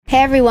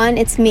Hey everyone,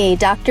 it's me,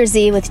 Dr.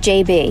 Z with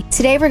JB.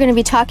 Today we're going to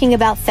be talking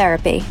about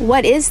therapy.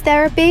 What is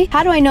therapy?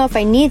 How do I know if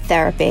I need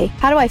therapy?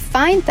 How do I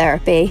find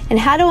therapy? And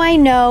how do I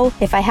know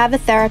if I have a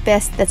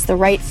therapist that's the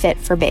right fit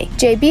for me?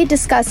 JB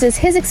discusses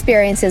his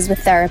experiences with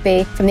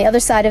therapy from the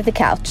other side of the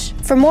couch.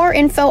 For more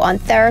info on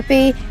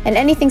therapy and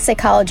anything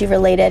psychology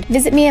related,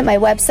 visit me at my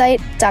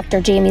website,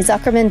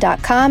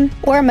 drjamiezuckerman.com,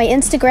 or my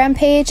Instagram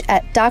page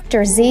at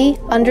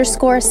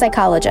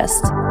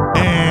drz_psychologist.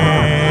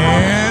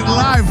 And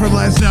live from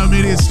Last Sound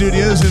Media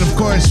Studios, and of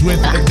course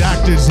with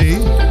Dr. Z,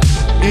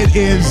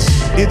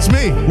 it's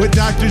me with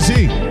Dr.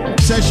 Z,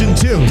 session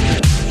 2.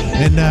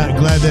 And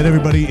glad that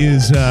everybody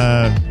is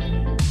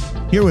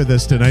here with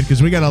us tonight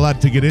because we got a lot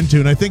to get into.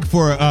 And I think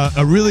for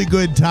a really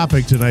good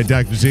topic tonight,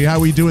 Dr. Z, how are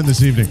we doing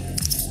this evening?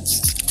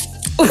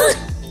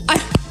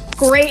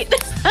 Great.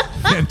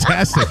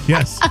 Fantastic,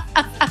 yes.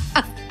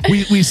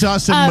 We saw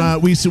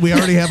some. We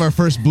already have our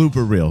first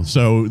blooper reel.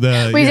 So we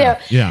do.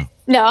 Yeah.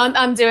 No,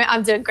 I'm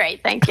doing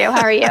great. Thank you.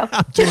 How are you?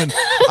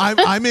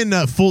 I'm in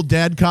a full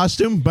dad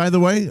costume. By the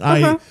way,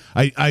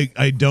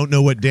 I don't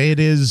know what day it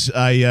is.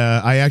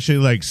 I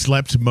actually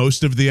slept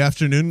most of the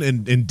afternoon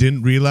and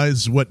didn't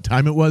realize what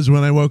time it was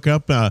when I woke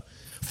up.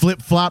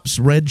 Flip flops,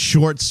 red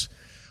shorts,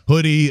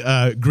 hoodie,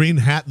 green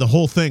hat, the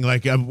whole thing.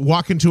 Like I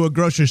walk into a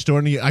grocery store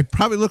and I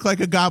probably look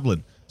like a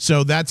goblin.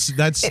 So that's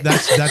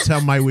how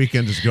my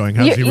weekend is going.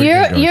 How's your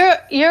weekend going?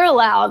 You're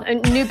allowed. A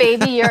new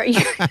baby,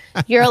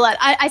 you're allowed.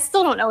 I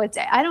still don't know what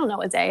day. I don't know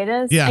what day it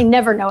is. Yeah. I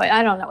never know it.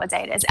 I don't know what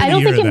day it is. I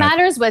don't think it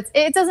matters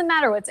it doesn't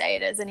matter what day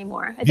it is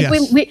anymore. I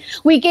think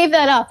we gave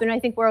that up, and I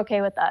think we're okay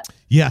with that.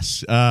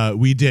 Yes,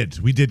 we did.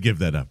 We did give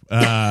that up.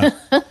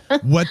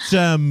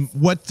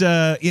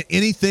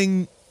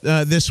 Anything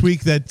this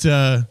week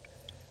that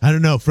I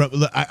don't know.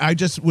 I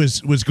just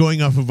was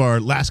going off of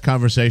our last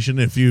conversation.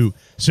 If you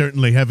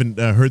certainly haven't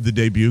heard the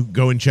debut,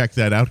 go and check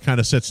that out. Kind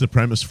of sets the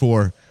premise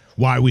for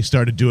why we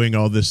started doing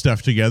all this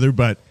stuff together.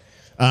 But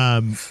I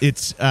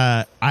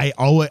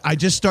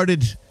just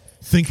started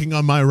thinking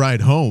on my ride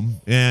home,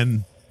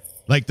 and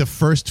the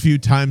first few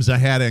times I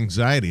had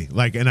anxiety,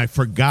 and I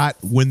forgot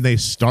when they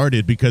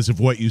started because of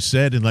what you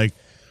said, and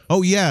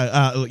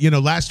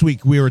last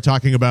week we were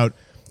talking about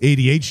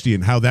ADHD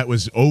and how that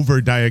was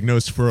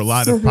overdiagnosed for a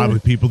lot of probably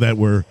people that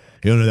were,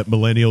 that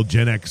millennial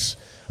Gen X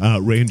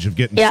range of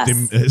getting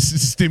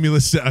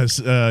stimulus,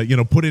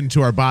 put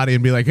into our body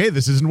and be like, hey,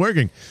 this isn't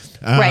working.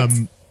 Right.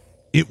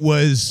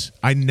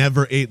 I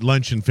never ate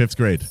lunch in 5th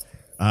grade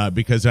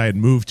because I had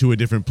moved to a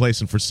different place.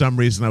 And for some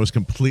reason I was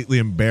completely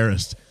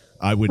embarrassed.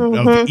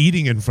 Of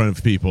eating in front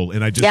of people.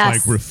 And I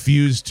just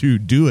refused to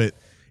do it.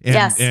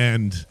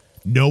 And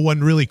no one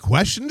really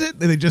questioned it,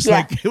 and they just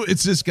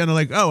it's just kind of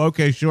oh,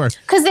 okay, sure.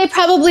 Because they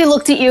probably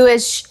looked at you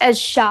as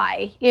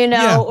shy,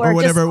 or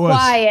whatever just it was.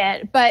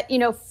 Quiet. But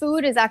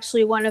food is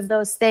actually one of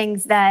those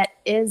things that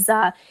is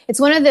it's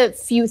one of the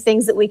few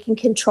things that we can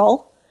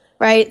control,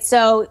 right?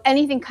 So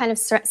anything kind of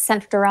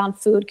centered around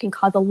food can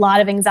cause a lot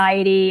of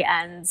anxiety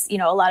and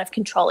a lot of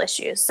control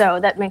issues.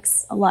 So that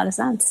makes a lot of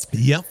sense.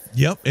 Yep.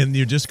 And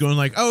you're just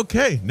going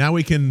okay, now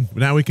we can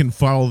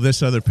follow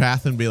this other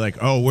path and be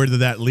oh, where did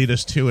that lead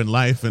us to in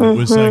life? And it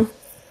was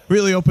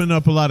really opening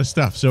up a lot of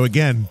stuff. So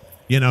again,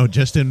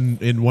 just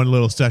in one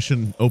little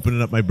session,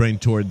 opening up my brain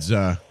towards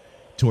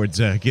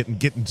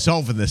getting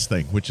solving this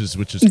thing, which is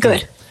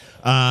good. Cool.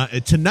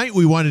 Tonight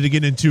we wanted to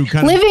get into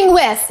kind of living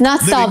with,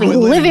 not solving,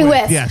 living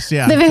with. Yes,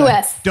 yeah. Living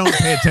with. Don't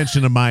pay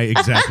attention to my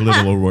exact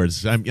little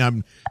words.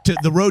 I'm to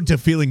the road to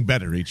feeling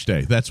better each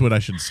day. That's what I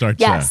should start.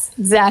 Yes,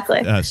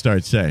 exactly.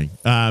 Start saying.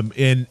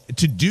 And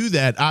to do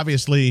that,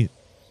 obviously,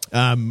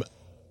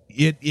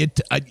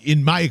 it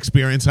in my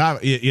experience,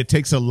 it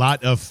takes a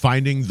lot of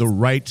finding the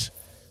right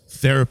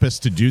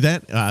therapist to do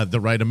that,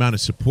 the right amount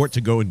of support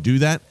to go and do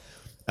that,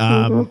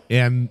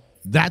 and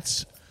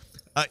that's.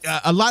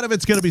 A lot of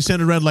it's going to be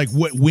centered around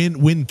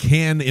when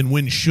can and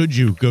when should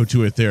you go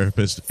to a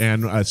therapist,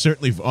 and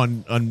certainly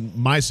on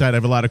my side I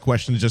have a lot of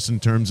questions just in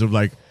terms of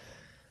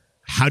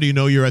how do you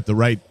know you're at the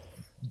right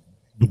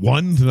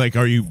one?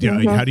 Are you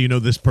how do you know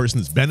this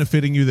person's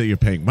benefiting you that you're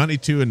paying money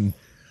to, and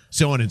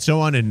so on,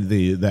 and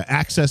the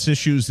access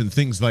issues and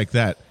things like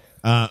that.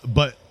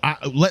 But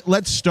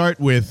let's start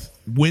with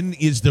when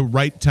is the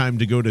right time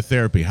to go to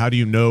therapy? How do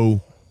you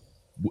know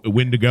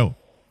when to go?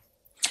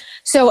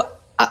 So.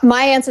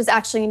 My answer is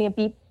actually going to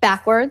be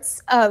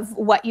backwards of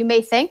what you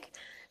may think.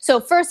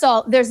 So first of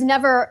all, there's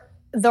never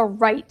the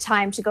right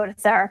time to go to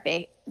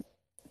therapy.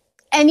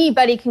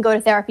 Anybody can go to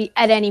therapy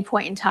at any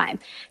point in time.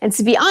 And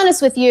to be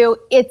honest with you,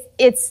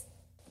 it's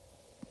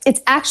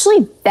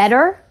actually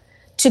better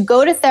to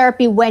go to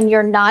therapy when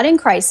you're not in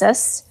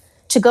crisis,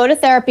 to go to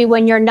therapy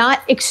when you're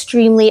not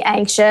extremely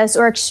anxious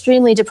or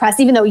extremely depressed,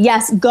 even though,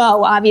 yes,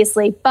 go,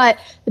 obviously. But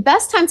the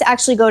best time to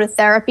actually go to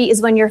therapy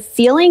is when you're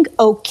feeling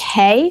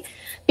okay,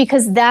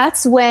 because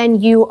that's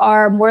when you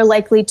are more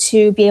likely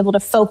to be able to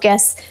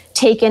focus,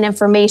 take in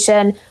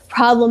information,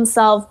 problem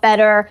solve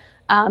better,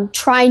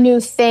 try new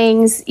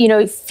things,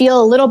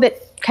 feel a little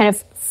bit kind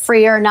of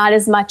freer, not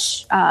as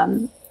much,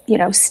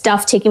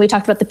 stuff taken. We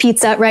talked about the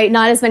pizza, right?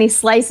 Not as many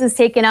slices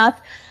taken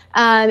up.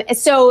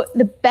 So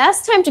the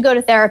best time to go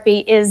to therapy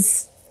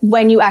is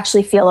when you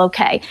actually feel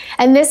okay.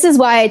 And this is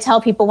why I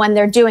tell people when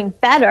they're doing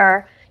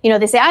better,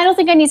 they say, I don't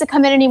think I need to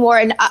come in anymore.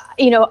 And,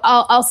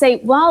 I'll say,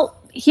 well,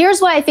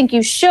 here's why I think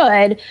you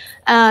should.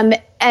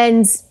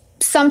 And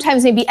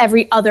sometimes maybe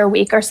every other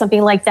week or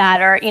something like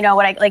that, or,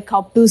 what I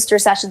call booster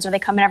sessions, where they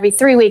come in every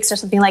 3 weeks or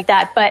something like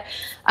that. But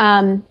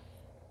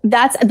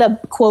that's the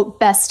quote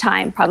best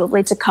time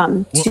probably to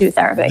come to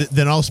therapy.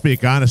 Then I'll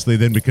speak honestly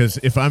then, because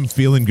if I'm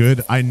feeling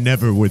good, I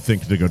never would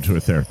think to go to a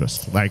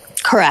therapist.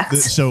 Correct.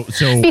 So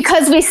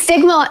because we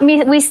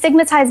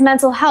stigmatize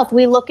mental health.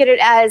 We look at it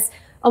as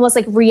almost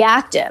like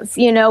reactive.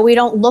 We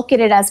don't look at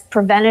it as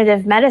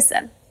preventative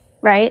medicine,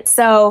 right?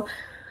 So,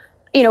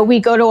 we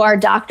go to our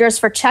doctors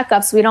for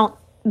checkups. We don't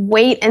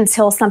wait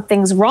until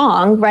something's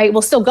wrong, right?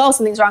 We'll still go,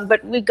 something's wrong,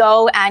 but we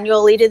go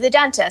annually to the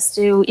dentist.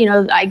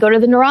 I go to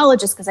the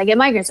neurologist because I get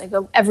migraines. I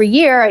go every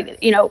year,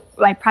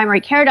 my primary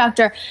care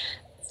doctor.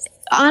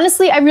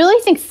 Honestly, I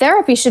really think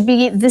therapy should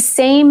be the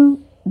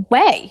same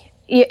way.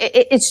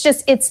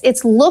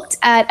 It's looked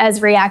at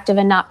as reactive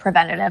and not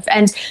preventative.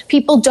 And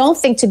people don't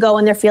think to go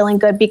when they're feeling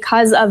good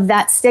because of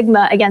that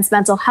stigma against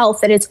mental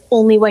health, that it's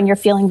only when you're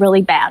feeling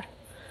really bad.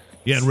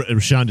 Yeah, and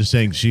Rhonda's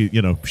saying she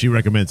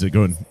recommends it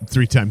going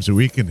 3 times a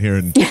week in here,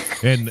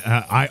 and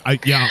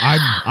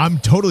I'm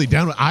totally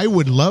down. I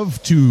would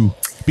love to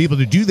be able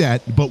to do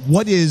that, but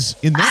what is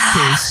in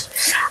that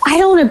case? I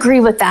don't agree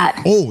with that.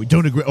 Oh,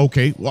 don't agree?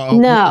 Okay, well,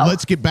 no.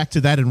 Let's get back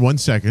to that in 1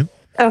 second.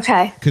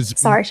 Okay.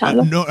 Sorry,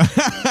 Shonda.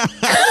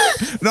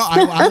 No,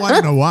 I want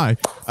to know why.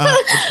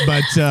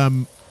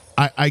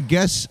 I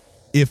guess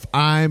if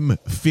I'm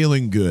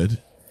feeling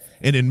good.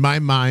 And in my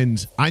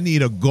mind, I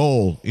need a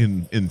goal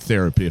in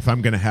therapy. If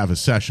I'm going to have a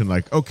session,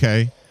 like,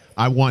 okay,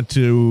 I want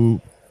to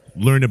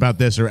learn about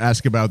this or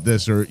ask about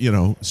this, or,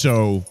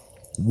 so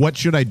what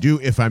should I do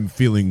if I'm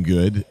feeling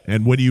good?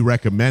 And what do you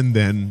recommend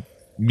then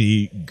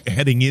me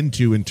heading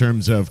into in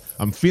terms of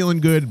I'm feeling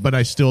good, but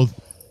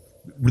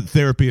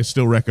therapy is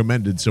still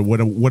recommended. So what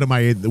am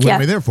I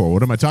there for?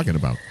 What am I talking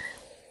about?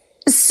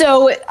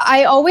 So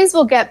I always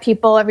will get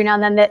people every now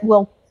and then that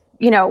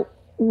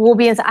will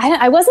be inside.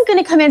 I wasn't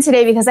going to come in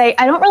today because I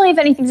don't really have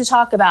anything to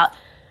talk about.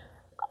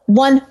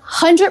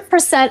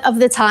 100% of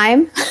the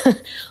time,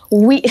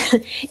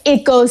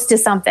 it goes to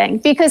something.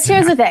 Because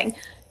here's the thing,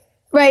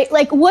 right?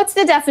 Like, what's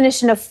the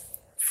definition of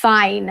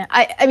fine?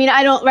 I mean,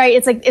 I don't, right?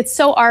 It's like, it's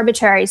so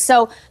arbitrary.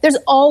 So there's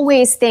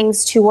always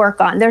things to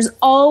work on. There's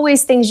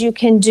always things you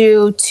can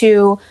do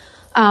to,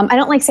 I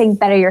don't like saying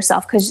better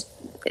yourself because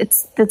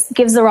that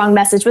gives the wrong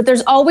message, but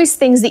there's always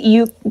things that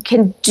you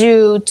can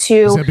do to.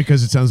 Is that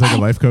because it sounds like a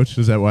life coach?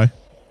 Is that why?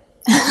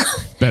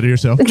 Better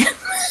yourself?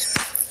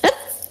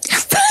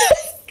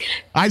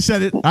 I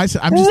said it. I'm just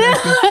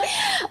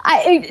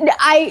asking.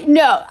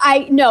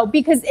 I know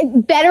because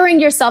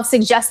bettering yourself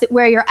suggests that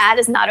where you're at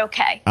is not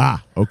okay.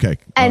 Okay.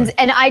 And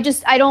I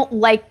don't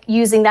like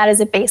using that as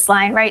a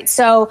baseline, right?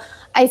 So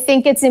I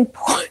think it's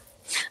important.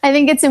 I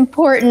think it's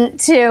important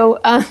to.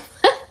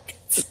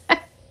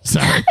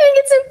 Sorry. I think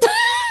it's important.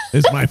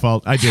 It's my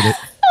fault. I did it.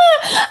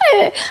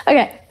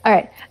 Okay. All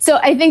right. So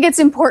I think it's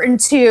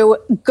important to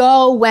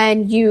go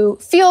when you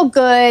feel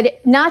good,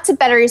 not to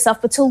better yourself,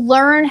 but to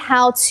learn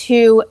how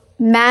to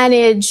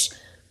manage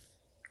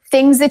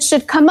things that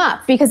should come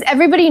up, because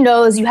everybody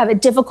knows you have a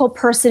difficult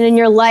person in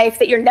your life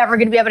that you're never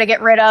going to be able to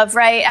get rid of,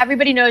 right?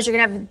 Everybody knows you're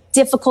going to have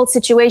difficult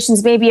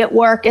situations, maybe at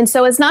work. And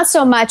so it's not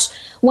so much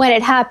when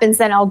it happens,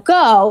 then I'll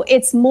go.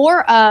 It's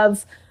more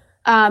of,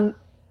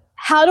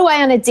 how do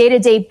I on a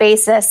day-to-day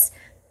basis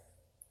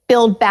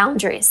build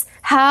boundaries?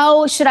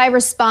 How should I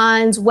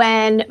respond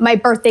when my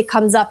birthday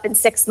comes up in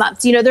 6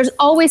 months? There's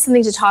always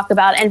something to talk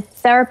about. And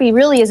therapy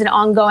really is an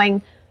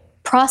ongoing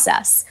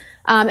process.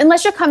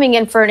 Unless you're coming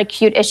in for an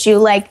acute issue,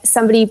 like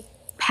somebody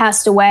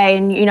passed away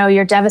and,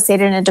 you're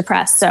devastated and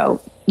depressed. So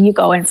you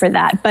go in for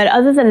that. But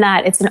other than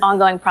that, it's an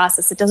ongoing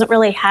process. It doesn't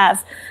really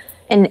have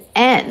an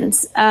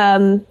end.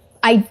 The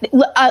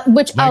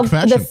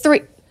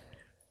three.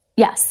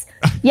 Yes.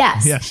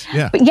 Yes.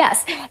 Yeah. But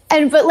yes.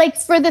 But like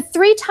for the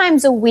 3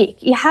 times a week,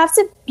 you have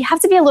to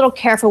be a little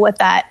careful with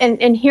that.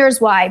 And here's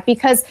why,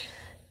 because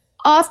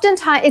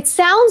oftentimes it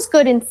sounds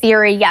good in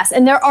theory. Yes.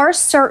 And there are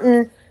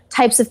certain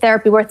types of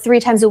therapy where 3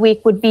 times a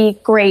week would be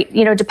great,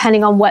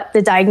 depending on what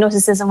the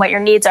diagnosis is and what your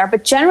needs are.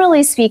 But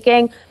generally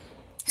speaking,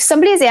 if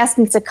somebody is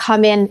asking to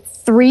come in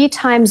 3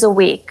 times a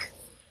week,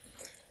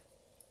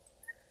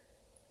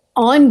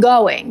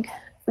 ongoing,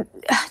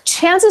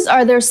 chances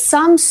are there's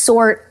some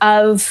sort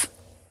of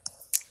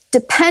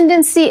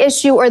dependency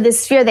issue or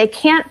this fear they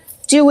can't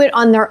do it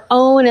on their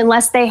own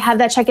unless they have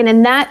that check-in.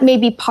 And that may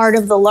be part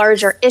of the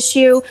larger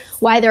issue,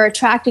 why they're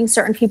attracting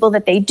certain people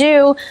that they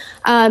do.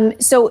 I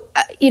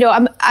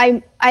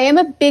am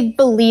a big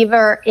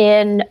believer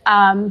in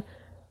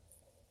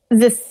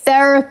the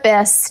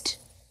therapist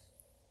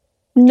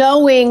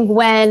knowing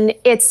when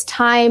it's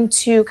time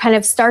to kind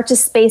of start to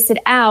space it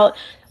out,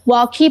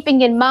 while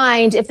keeping in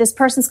mind if this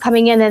person's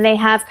coming in and they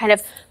have kind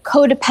of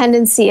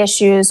codependency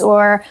issues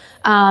or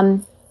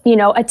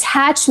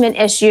attachment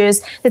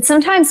issues, that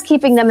sometimes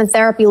keeping them in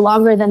therapy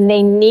longer than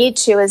they need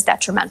to is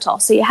detrimental.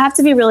 So you have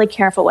to be really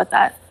careful with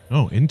that.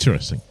 Oh,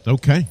 interesting.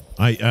 Okay.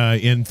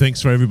 And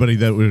thanks for everybody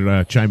that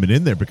were chiming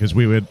in there, because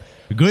we would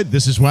good.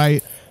 This is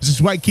why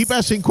keep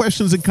asking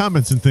questions and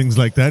comments and things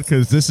like that,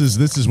 because this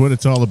is what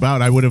it's all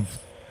about. I would have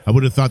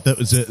thought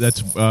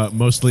that's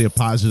mostly a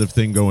positive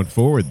thing going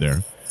forward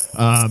there.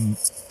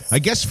 I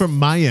guess from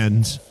my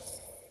end,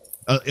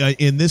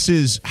 and this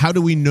is, how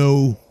do we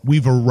know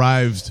we've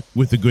arrived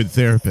with a good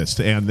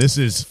therapist? And this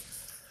is,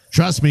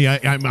 trust me,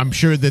 I'm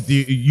sure that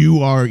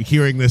you are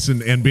hearing this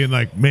and being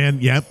like,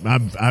 man, yep,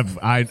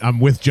 I'm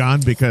with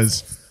John,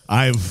 because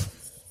I've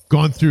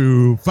gone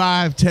through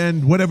 5,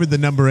 10, whatever the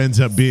number ends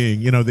up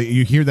being.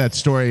 You hear that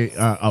story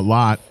a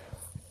lot.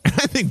 And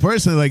I think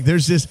personally, like,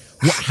 there's this,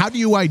 how do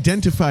you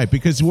identify?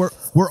 Because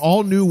we're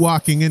all new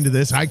walking into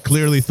this. I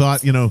clearly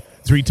thought,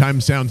 3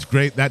 times sounds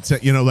great. That's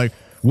it. Like,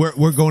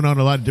 we're going on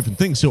a lot of different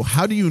things. So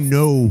how do you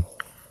know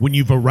when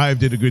you've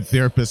arrived at a good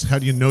therapist? How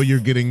do you know you're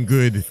getting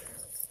good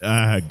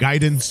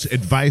guidance,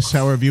 advice,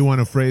 however you want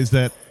to phrase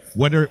that?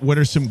 What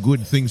are some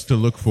good things to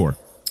look for?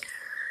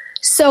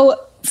 So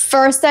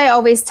first, I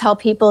always tell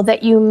people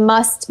that you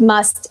must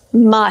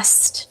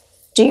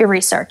do your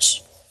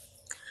research.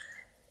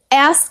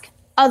 Ask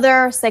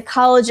other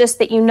psychologists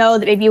that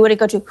that maybe you wouldn't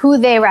go to, who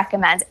they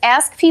recommend.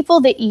 Ask people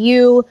that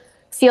you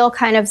feel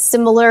kind of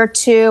similar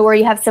to, or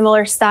you have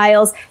similar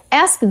styles.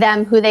 Ask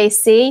them who they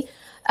see.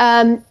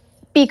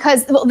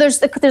 Because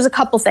there's a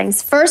couple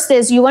things. First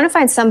is, you want to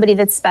find somebody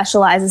that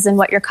specializes in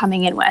what you're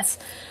coming in with.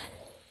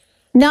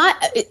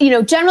 Not,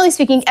 generally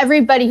speaking,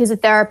 everybody who's a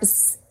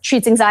therapist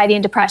treats anxiety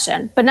and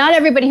depression, but not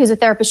everybody who's a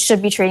therapist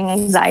should be treating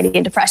anxiety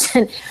and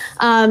depression.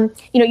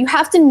 You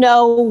have to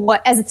know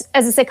what, as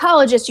a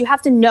psychologist, you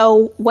have to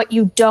know what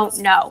you don't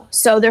know.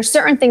 So there's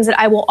certain things that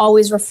I will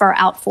always refer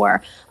out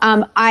for.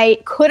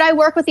 Could I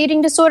work with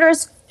eating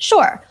disorders?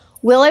 Sure.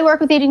 Will I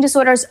work with eating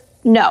disorders?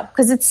 No,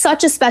 because it's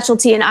such a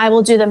specialty and I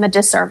will do them a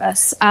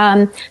disservice.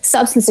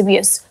 Substance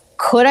abuse.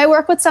 Could I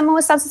work with someone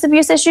with substance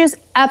abuse issues?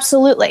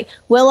 Absolutely.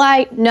 Will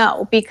I?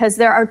 No, because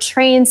there are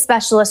trained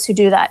specialists who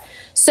do that.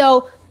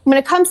 So when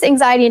it comes to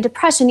anxiety and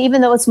depression,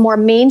 even though it's more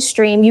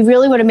mainstream, you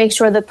really want to make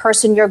sure the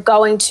person you're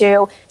going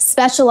to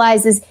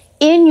specializes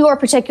in your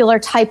particular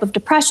type of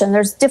depression.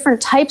 There's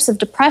different types of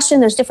depression.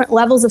 There's different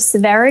levels of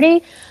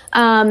severity.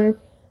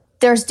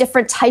 There's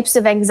different types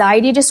of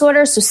anxiety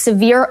disorders. So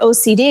severe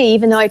OCD,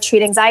 even though I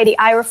treat anxiety,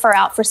 I refer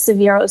out for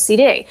severe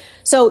OCD.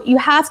 So you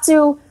have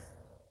to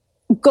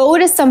go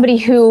to somebody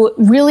who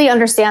really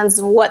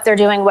understands what they're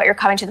doing, what you're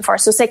coming to them for.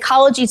 So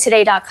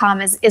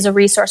psychologytoday.com is a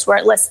resource where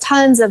it lists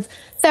tons of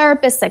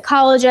therapists,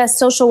 psychologists,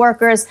 social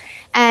workers.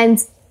 And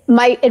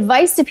my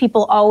advice to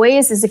people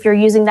always is, if you're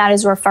using that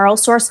as a referral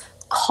source,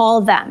 call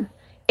them.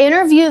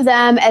 Interview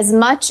them as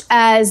much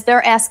as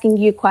they're asking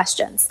you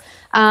questions.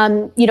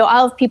 I'll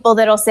have people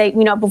that'll say,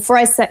 before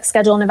I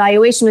schedule an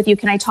evaluation with you,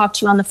 can I talk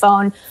to you on the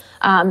phone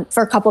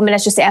for a couple of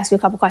minutes just to ask you a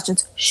couple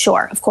questions?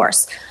 Sure, of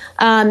course.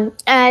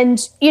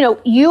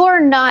 You are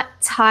not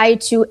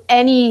tied to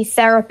any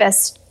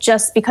therapist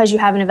just because you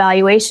have an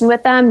evaluation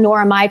with them,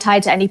 nor am I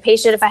tied to any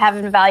patient. If I have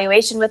an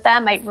evaluation with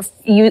them,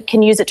 you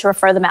can use it to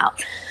refer them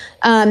out.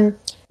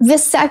 The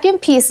second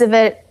piece of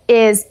it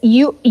is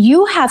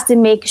you have to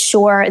make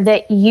sure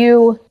that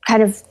you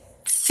kind of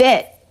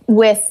fit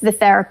with the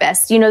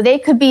therapist. They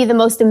could be the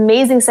most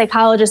amazing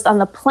psychologist on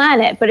the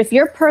planet, but if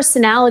your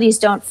personalities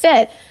don't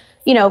fit,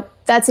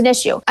 that's an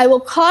issue. I will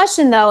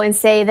caution, though, and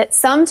say that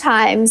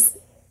sometimes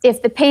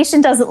if the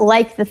patient doesn't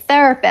like the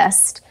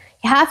therapist,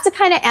 you have to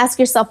kind of ask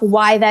yourself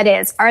why that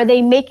is. Are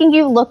they making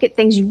you look at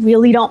things you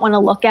really don't want to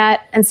look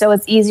at? And so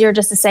it's easier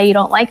just to say you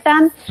don't like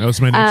them. That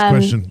was my next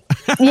question.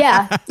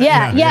 Yeah.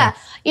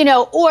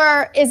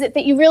 Or is it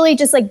that you really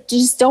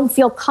just don't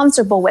feel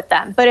comfortable with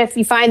them? But if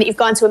you find that you've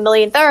gone to a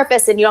million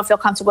therapists and you don't feel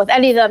comfortable with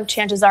any of them,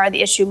 chances are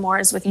the issue more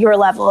is with your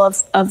level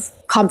of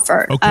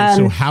comfort. Okay,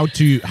 so how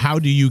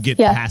do you get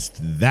past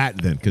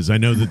that then? Because I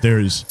know that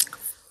there's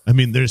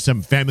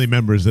some family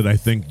members that I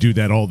think do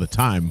that all the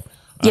time.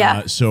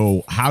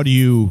 So how do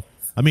you?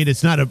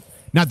 It's not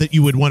that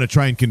you would want to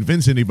try and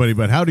convince anybody,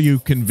 but how do you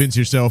convince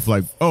yourself,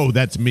 like, oh,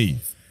 that's me?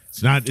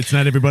 It's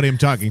not everybody I'm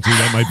talking to.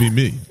 That might be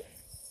me.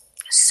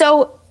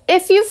 So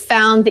if you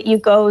found that you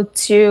go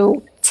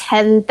to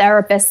 10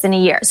 therapists in a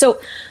year, so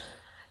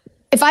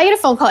if I get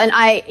a phone call and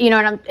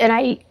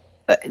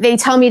they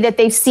tell me that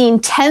they've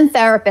seen 10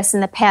 therapists in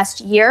the past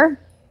year,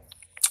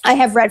 I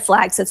have red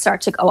flags that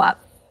start to go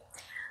up.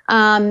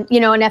 And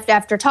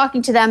after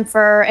talking to them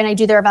and I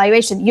do their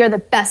evaluation, you're the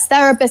best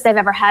therapist I've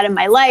ever had in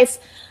my life.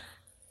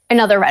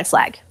 Another red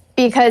flag.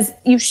 Because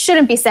you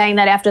shouldn't be saying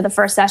that after the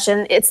first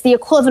session. It's the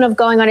equivalent of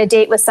going on a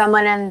date with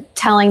someone and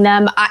telling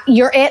them,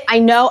 you're it, I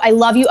know, I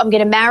love you, I'm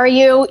going to marry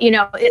you.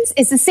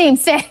 It's the same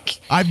thing.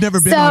 I've never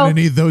been on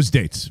any of those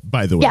dates,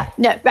 by the way. Yeah,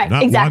 no, right,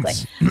 Not exactly.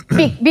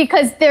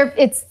 Because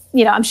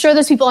I'm sure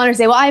those people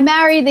understand, well, I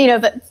married,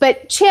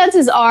 but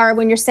chances are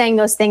when you're saying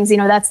those things,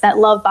 that's that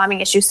love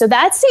bombing issue. So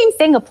that same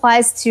thing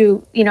applies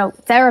to,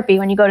 therapy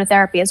when you go to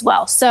therapy as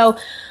well. So,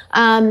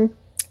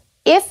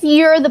 If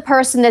you're the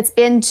person that's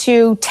been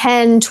to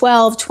 10,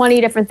 12,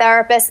 20 different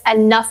therapists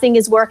and nothing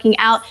is working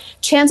out,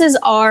 chances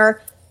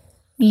are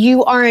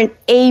you aren't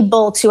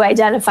able to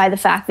identify the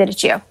fact that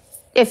it's you.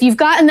 If you've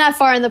gotten that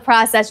far in the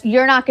process,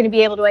 you're not going to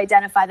be able to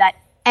identify that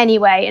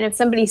anyway. And if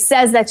somebody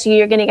says that to you,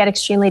 you're going to get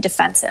extremely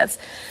defensive.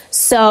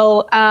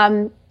 So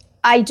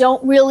I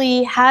don't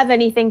really have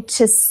anything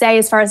to say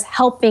as far as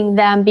helping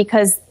them,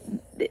 because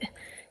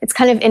it's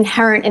kind of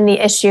inherent in the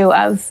issue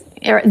of,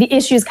 or the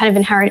issue is kind of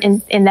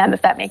inherent in them,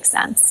 if that makes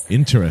sense.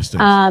 Interesting.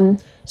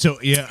 So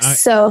yeah,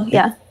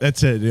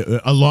 that's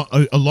a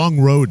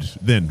long road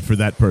then for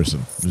that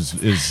person.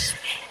 Is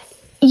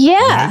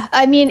yeah, right?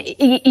 I mean,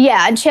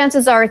 yeah, and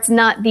chances are it's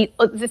not the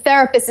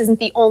therapist isn't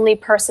the only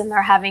person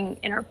they're having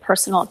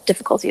interpersonal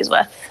difficulties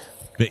with.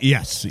 But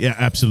yes, yeah,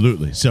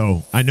 absolutely.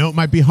 So I know it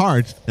might be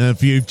hard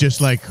if you've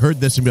just like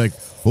heard this and be like,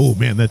 oh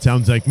man, that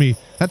sounds like me.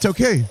 That's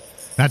okay.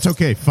 That's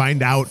okay.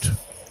 Find out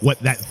what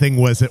that thing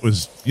was that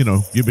was,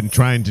 you've been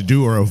trying to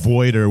do or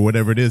avoid or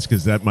whatever it is,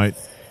 because that might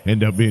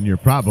end up being your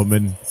problem.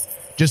 And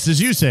just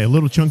as you say, a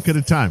little chunk at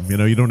a time.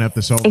 You don't have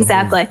to solve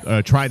exactly. the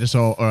whole, try to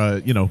solve.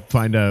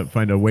 Find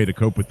a way to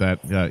cope with that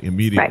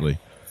immediately.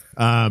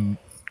 Right.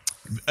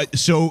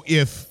 So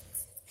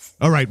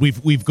all right,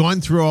 we've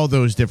gone through all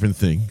those different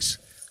things,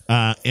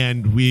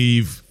 and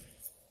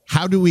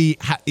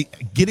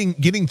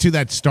getting to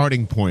that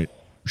starting point.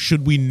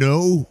 Should we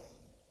know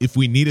if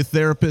we need a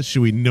therapist?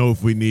 Should we know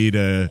if we need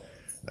a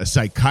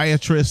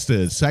psychiatrist,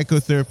 a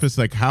psychotherapist?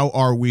 Like, how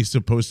are we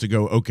supposed to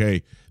go,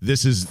 okay,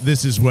 this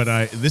is what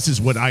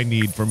I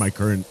need for my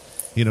current,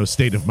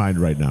 state of mind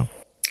right now?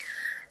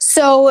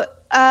 So,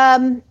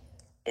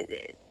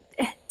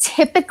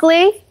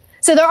 typically,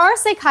 there are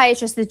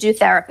psychiatrists that do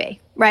therapy,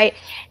 right?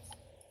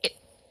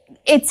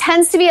 It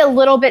tends to be a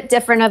little bit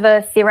different of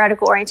a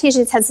theoretical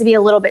orientation. It tends to be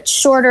a little bit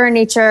shorter in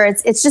nature.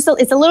 It's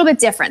a little bit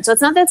different. So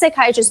it's not that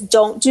psychiatrists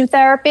don't do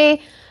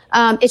therapy.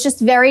 It's just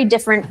very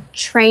different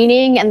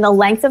training, and the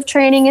length of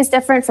training is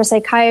different. For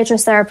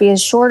psychiatrists, therapy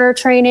is shorter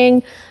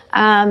training.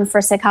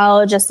 For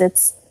psychologists,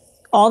 it's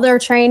all their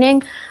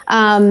training.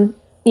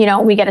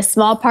 We get a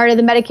small part of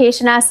the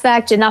medication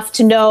aspect, enough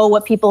to know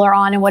what people are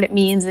on and what it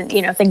means, and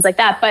things like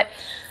that. But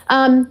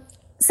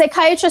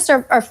psychiatrists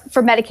are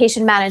for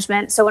medication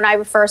management. So when I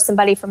refer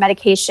somebody for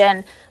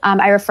medication,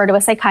 I refer to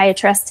a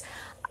psychiatrist.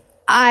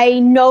 I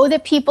know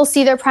that people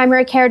see their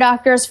primary care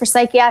doctors for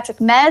psychiatric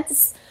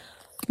meds.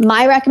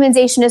 My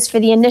recommendation is, for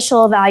the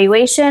initial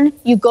evaluation,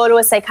 you go to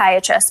a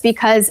psychiatrist,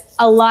 because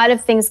a lot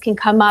of things can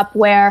come up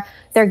where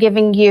they're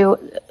giving you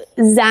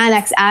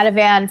Xanax,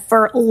 Ativan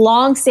for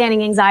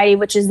long-standing anxiety,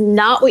 which is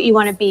not what you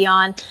want to be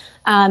on.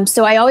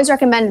 So I always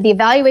recommend the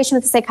evaluation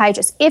with a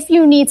psychiatrist. If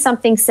you need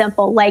something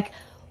simple like,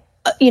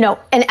 an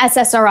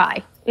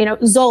SSRI,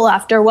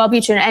 Zoloft or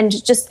Wellbutrin,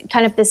 and just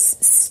kind of this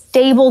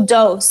stable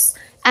dose,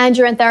 and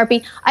you're in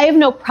therapy, I have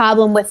no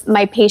problem with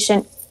my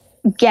patient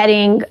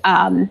getting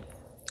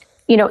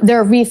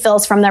their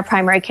refills from their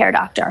primary care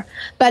doctor.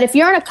 But if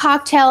you're on a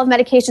cocktail of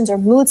medications or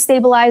mood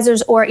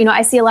stabilizers, or,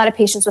 I see a lot of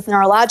patients with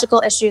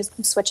neurological issues.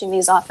 I'm switching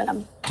these off,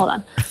 and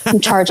I'm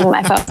charging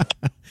my phone.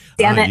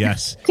 Damn it.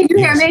 Yes. Can you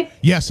hear me?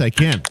 Yes, I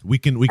can. We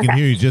can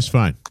hear you just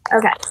fine.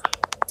 Okay.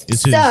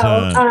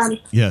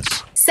 Yes.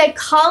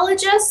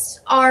 Psychologists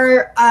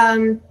have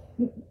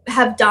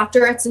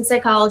doctorates in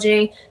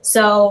psychology.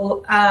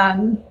 So,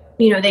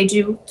 they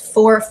do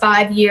 4 or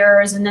 5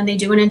 years, and then they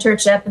do an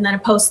internship and then a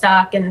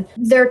postdoc, and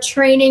their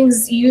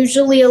training's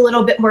usually a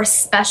little bit more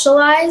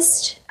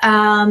specialized,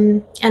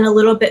 and a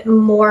little bit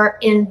more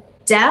in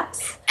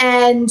depth,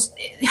 and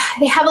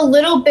they have a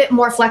little bit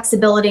more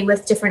flexibility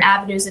with different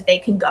avenues that they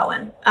can go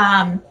in.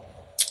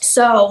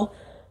 So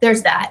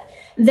there's that.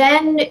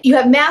 Then you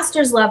have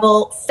master's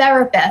level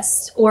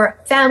therapists or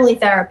family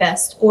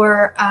therapists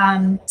or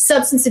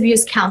substance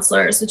abuse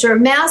counselors, which are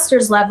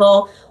master's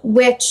level,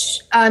 which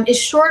is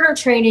shorter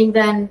training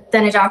than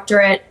a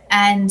doctorate,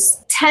 and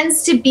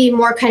tends to be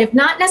more kind of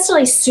not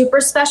necessarily super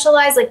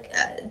specialized like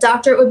a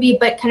doctorate would be,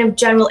 but kind of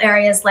general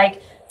areas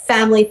like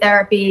family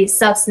therapy,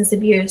 substance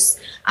abuse,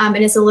 and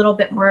it's a little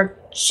bit more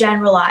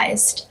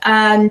generalized.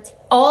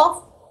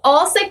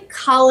 All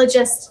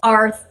psychologists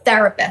are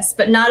therapists,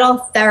 but not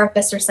all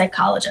therapists are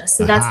psychologists.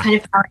 So that's kind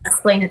of how I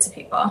explain it to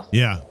people.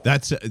 Yeah,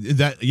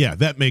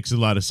 that makes a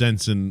lot of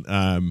sense, and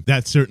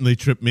that certainly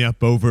tripped me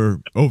up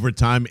over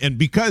time. And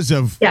because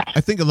of, I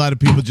think a lot of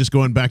people just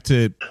going back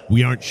to,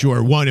 we aren't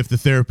sure, one, if the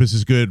therapist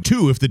is good,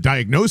 two, if the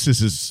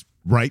diagnosis is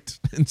right,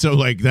 and so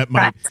like that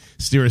might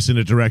steer us in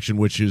a direction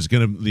which is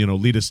going to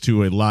lead us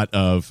to a lot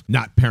of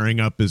not pairing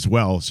up as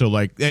well. So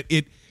like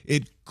it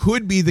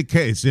could be the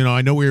case.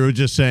 I know we were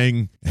just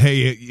saying,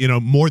 hey,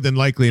 more than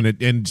likely,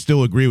 and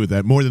still agree with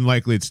that, more than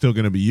likely it's still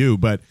going to be you,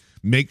 but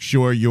make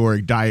sure you're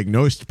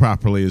diagnosed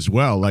properly as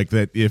well. Like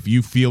that, if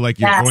you feel like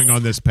you're going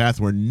on this path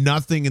where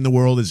nothing in the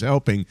world is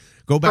helping,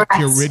 go back to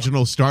your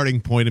original starting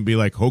point and be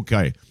like,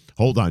 okay,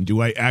 hold on,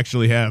 do I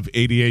actually have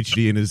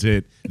ADHD, and is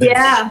it,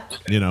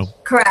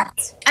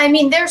 Correct. I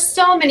mean, there's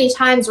so many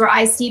times where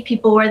I see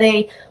people where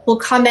they will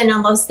come in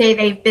and they'll say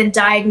they've been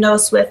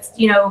diagnosed with,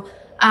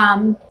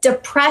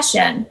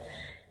 depression.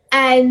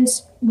 and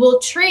will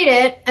treat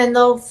it and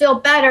they'll feel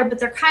better, but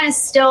they're kind of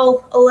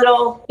still a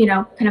little,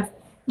 kind of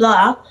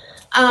blah.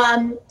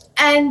 And,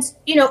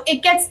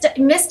 it gets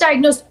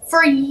misdiagnosed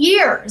for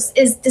years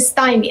is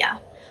dysthymia,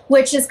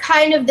 which is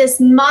kind of this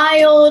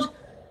mild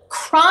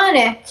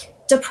chronic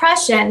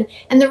depression.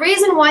 And the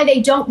reason why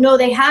they don't know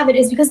they have it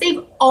is because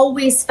they've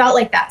always felt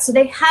like that. So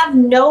they have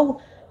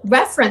no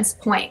reference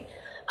point.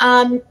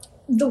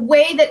 The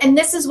way that, and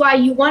this is why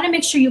you want to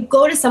make sure you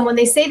go to someone,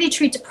 they say they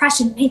treat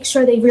depression, make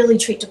sure they really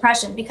treat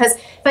depression. Because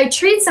if I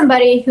treat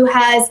somebody who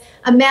has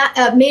a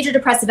major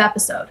depressive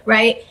episode,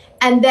 right,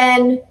 and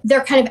then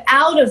they're kind of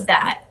out of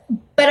that,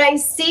 but I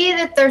see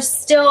that they're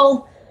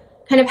still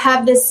kind of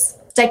have this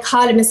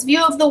dichotomous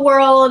view of the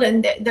world,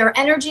 and their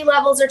energy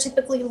levels are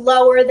typically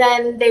lower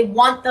than they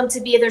want them to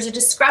be. There's a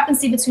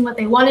discrepancy between what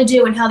they want to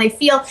do and how they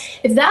feel.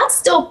 If that's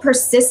still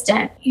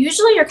persistent,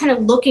 usually you're kind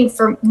of looking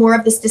for more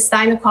of this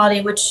dysthymic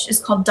quality, which is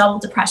called double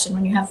depression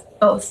when you have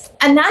both.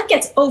 And that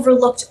gets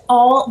overlooked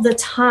all the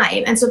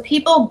time. And so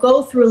people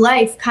go through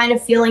life kind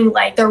of feeling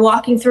like they're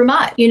walking through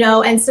mud,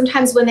 and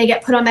sometimes when they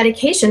get put on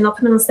medication, they'll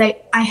come in and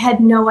say, I had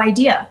no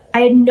idea.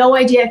 I had no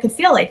idea I could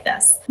feel like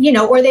this,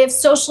 or they have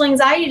social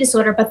anxiety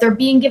disorder, but they're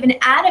being given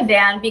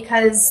Ativan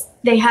because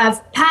they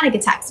have panic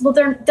attacks. Well,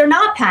 they're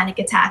not panic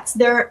attacks.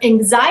 They're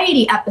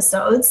anxiety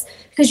episodes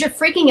because you're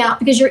freaking out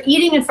because you're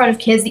eating in front of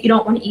kids that you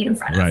don't want to eat in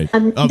front of.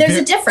 Right. There's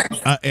a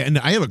difference. And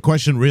I have a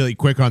question really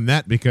quick on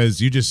that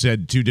because you just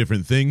said two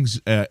different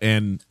things.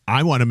 And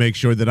I want to make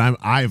sure that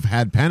I've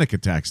had panic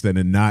attacks then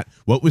and not,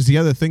 what was the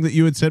other thing that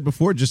you had said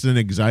before? Just an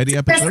anxiety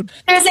episode?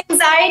 There's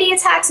anxiety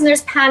attacks and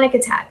there's panic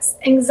attacks.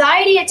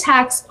 Anxiety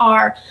attacks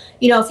are,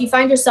 if you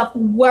find yourself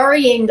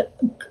worrying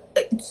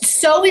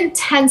so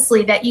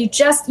intensely that you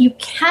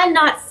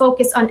cannot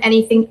focus on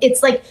anything.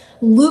 It's like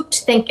looped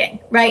thinking,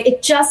 right?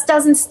 It just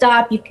doesn't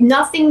stop.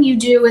 Nothing you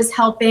do is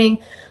helping.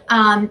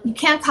 You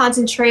can't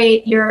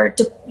concentrate.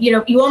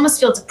 You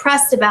almost feel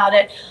depressed about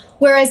it.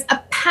 Whereas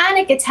a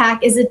panic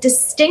attack is a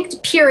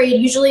distinct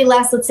period, usually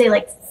lasts, let's say,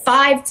 like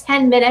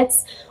 5-10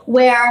 minutes,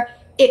 where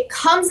it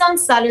comes on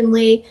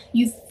suddenly.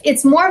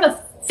 It's more of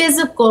a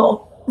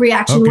physical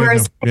reaction,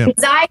 whereas an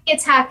anxiety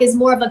attack is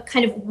more of a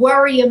kind of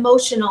worry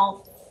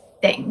emotional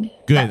thing.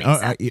 Good.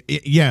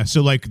 Yeah.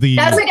 So like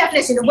that's my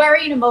definition: a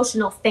worry and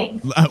emotional thing.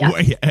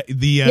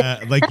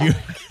 Like you.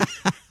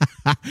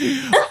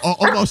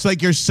 Almost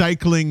like you're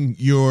cycling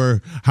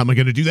how am I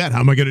going to do that?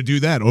 How am I going to do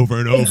that over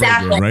and over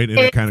again, right? And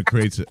it kind of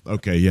creates it.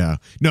 Okay, yeah.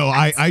 No,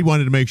 I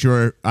wanted to make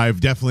sure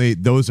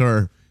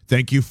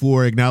thank you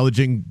for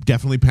acknowledging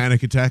definitely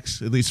panic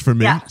attacks, at least for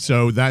me. Yeah.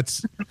 So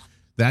that's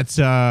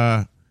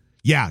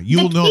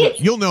you'll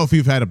know if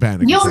you've had a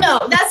panic attack. You'll know.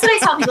 That's what I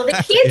tell people.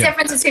 The key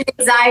difference between an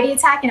anxiety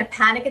attack and a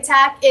panic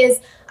attack is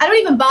I don't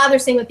even bother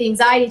saying what the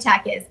anxiety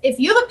attack is. If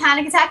you have a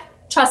panic attack,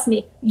 trust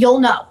me, you'll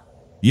know.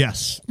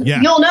 Yes.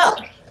 Yeah. You'll know.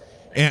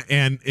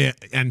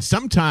 And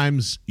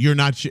sometimes you're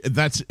not.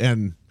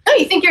 No,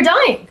 you think you're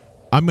dying.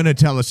 I'm going to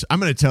tell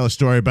a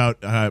story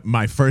about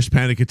my first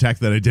panic attack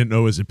that I didn't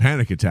know was a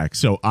panic attack.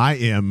 So I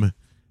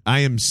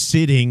am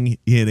sitting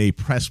in a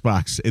press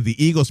box, the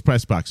Eagles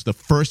press box, the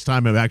first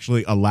time I'm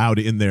actually allowed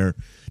in there,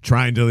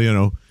 trying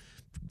to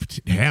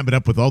ham it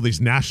up with all these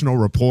national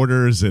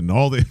reporters and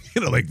all the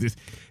like this,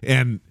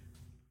 and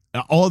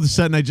all of a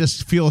sudden I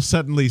just feel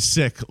suddenly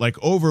sick,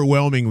 like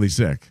overwhelmingly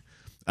sick.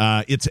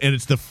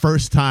 It's the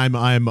first time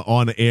I'm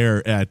on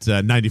air at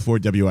 94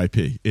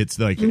 WIP. It's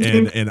like,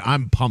 and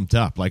I'm pumped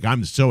up. Like,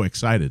 I'm so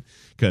excited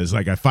because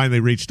like I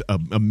finally reached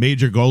a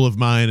major goal of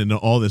mine and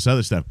all this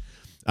other stuff.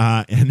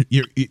 And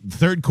you're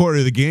third quarter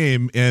of the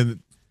game,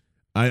 and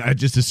I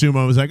just assume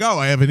I was like, oh,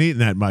 I haven't eaten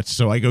that much.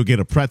 So I go get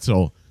a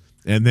pretzel,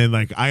 and then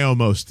like I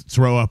almost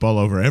throw up all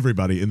over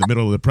everybody in the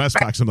middle of the press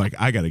box. I'm like,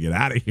 I got to get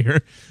out of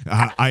here.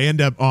 I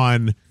end up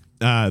on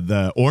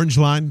the Orange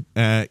Line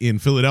in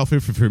Philadelphia.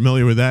 If you're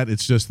familiar with that,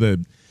 it's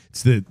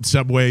the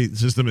subway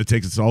system that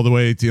takes us all the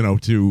way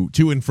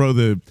to and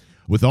fro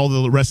with all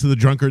the rest of the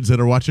drunkards that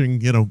are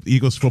watching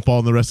Eagles football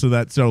and the rest of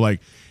that. So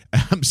like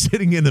I'm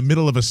sitting in the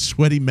middle of a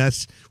sweaty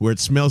mess where it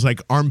smells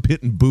like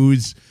armpit and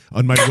booze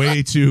on my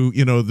way to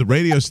the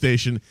radio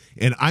station,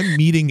 and I'm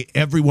meeting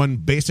everyone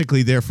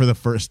basically there for the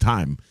first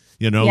time.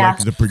 Like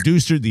the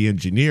producer, the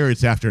engineer.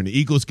 It's after an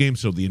Eagles game,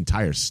 so the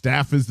entire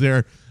staff is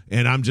there.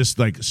 And I'm just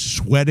like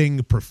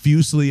sweating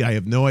profusely. I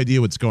have no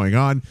idea what's going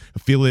on. I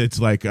feel it's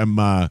like I'm.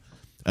 I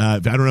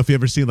don't know if you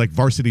ever seen like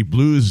Varsity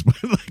Blues, but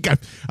like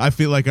I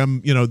feel like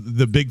I'm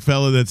the big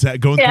fella that's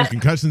going through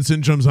concussion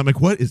syndromes. I'm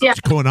like, what is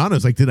going on? I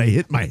was like, did I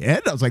hit my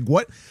head? I was like,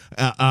 what?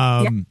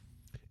 And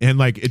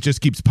like it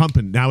just keeps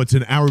pumping. Now it's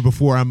an hour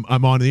before I'm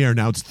on the air.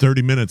 Now it's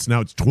 30 minutes.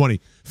 Now it's 20,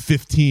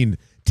 15.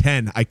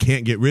 10. I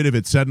can't get rid of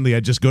it. Suddenly I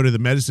just go to the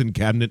medicine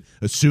cabinet,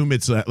 assume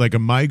it's like a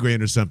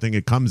migraine or something.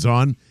 It comes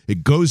on,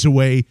 it goes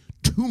away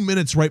 2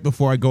 minutes right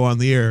before I go on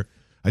the air.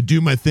 I do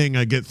my thing,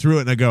 I get through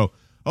it, and I go,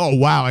 oh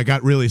wow, I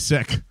got really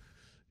sick.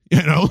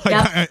 And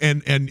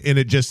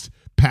it just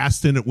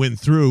passed and it went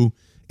through,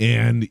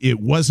 and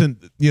it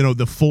wasn't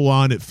the full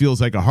on, it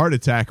feels like a heart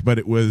attack, but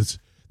it was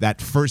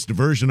that first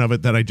version of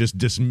it that I just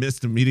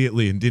dismissed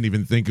immediately and didn't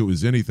even think it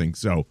was anything.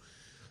 So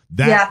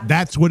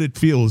that's what it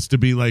feels to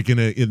be like in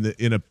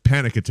a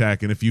panic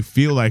attack. And if you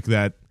feel like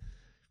that,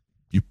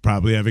 you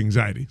probably have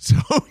anxiety. So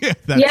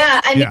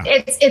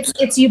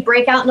it's you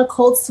break out in a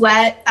cold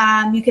sweat.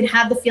 You can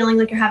have the feeling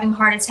like you're having a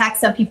heart attack.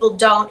 Some people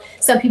don't.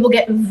 Some people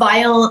get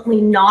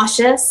violently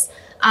nauseous.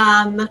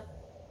 The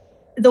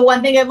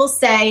one thing I will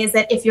say is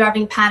that if you're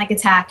having a panic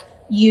attack,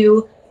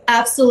 you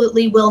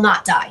absolutely will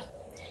not die.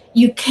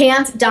 You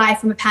can't die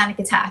from a panic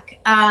attack.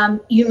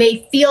 You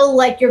may feel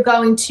like you're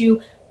going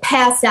to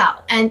pass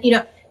out, and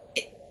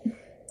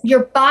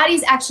your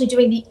body's actually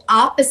doing the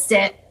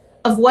opposite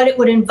of what it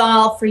would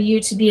involve for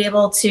you to be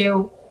able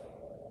to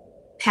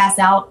pass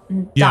out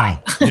and die.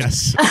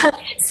 Yes.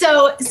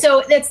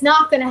 So that's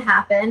not going to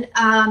happen.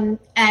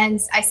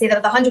 And I say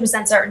that with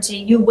 100% certainty.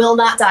 You will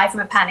not die from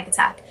a panic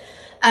attack.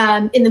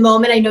 In the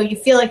moment, I know you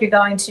feel like you're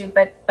going to,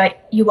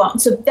 but you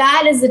won't. So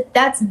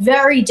that's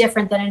very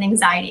different than an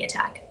anxiety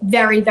attack.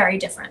 Very, very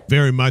different.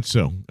 Very much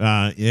so.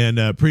 And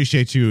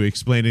appreciate you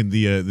explaining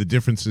the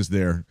differences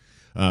there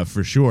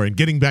for sure. And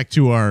getting back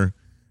to our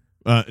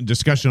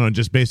discussion on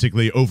just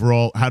basically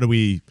overall, how do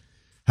we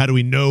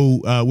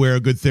know where a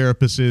good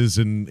therapist is,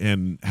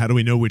 and how do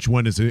we know which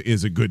one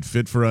is a good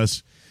fit for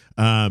us?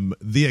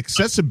 The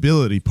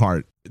accessibility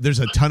part, there's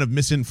a ton of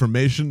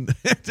misinformation,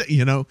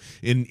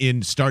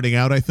 in starting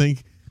out, I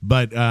think,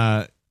 but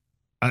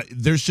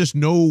there's just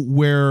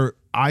nowhere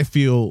I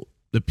feel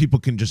that people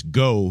can just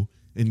go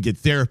and get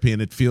therapy,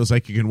 and it feels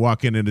like you can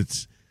walk in and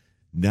it's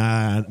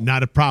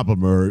not a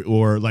problem,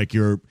 or like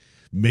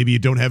maybe you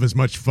don't have as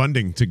much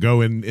funding to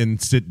go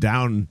and sit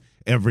down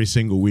every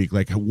single week.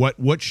 Like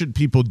what should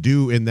people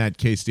do in that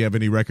case? Do you have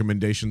any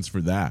recommendations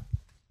for that?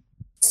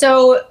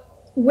 So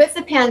with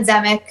the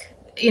pandemic,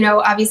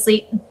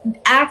 obviously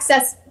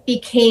access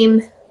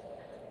became,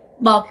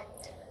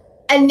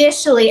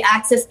 initially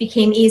access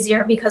became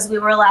easier because we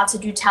were allowed to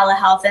do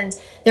telehealth, and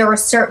there were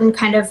certain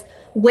kind of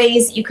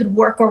ways you could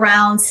work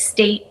around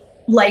state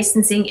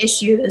licensing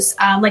issues.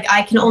 Like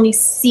I can only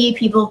see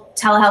people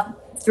telehealth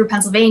through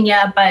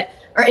Pennsylvania,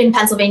 in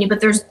Pennsylvania, but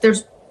there's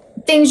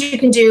things you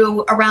can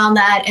do around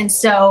that. And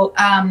so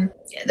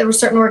there were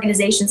certain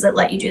organizations that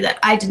let you do that.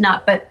 I did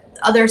not, but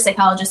other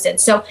psychologists did.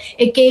 So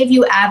it gave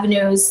you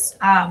avenues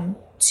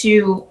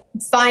to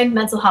find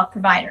mental health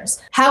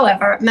providers.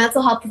 However,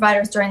 mental health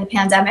providers during the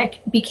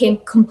pandemic became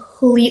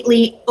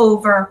completely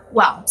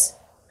overwhelmed.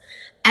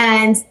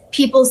 And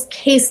people's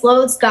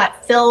caseloads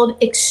got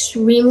filled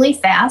extremely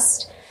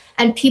fast,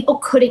 and people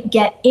couldn't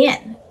get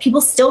in. People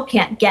still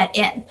can't get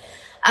in.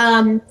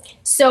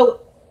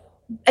 So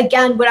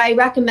again, what I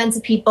recommend to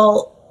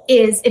people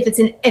is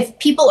if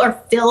people are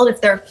filled,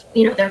 if their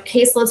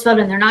caseload's filled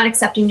and they're not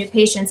accepting new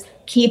patients,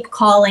 keep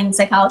calling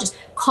psychologists.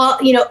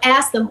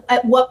 Ask them,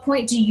 at what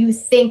point do you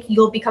think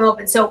you'll become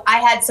open? So I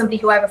had somebody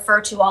who I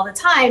refer to all the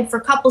time for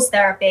couples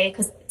therapy,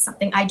 because it's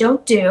something I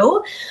don't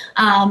do.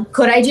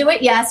 Could I do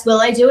it? Yes.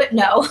 Will I do it?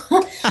 No.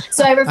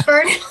 So I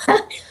referred.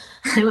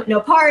 I want no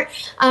part.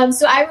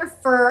 So I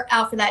refer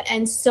out for that.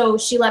 And so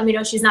she let me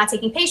know she's not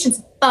taking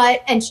patients,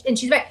 and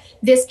she's right.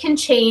 This can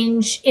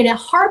change in a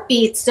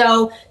heartbeat.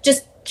 So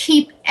just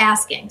keep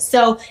asking.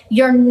 So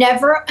you're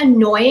never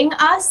annoying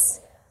us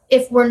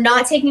if we're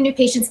not taking new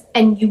patients,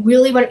 and you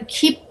really want to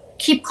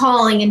keep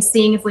calling and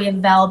seeing if we have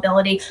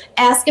availability.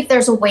 Ask if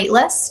there's a wait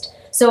list.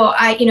 So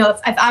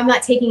if I'm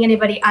not taking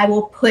anybody, I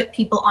will put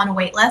people on a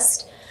wait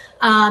list.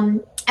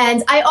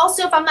 And I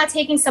also, if I'm not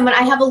taking someone,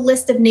 I have a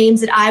list of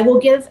names that I will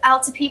give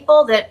out to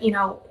people that,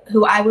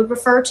 who I would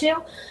refer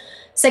to.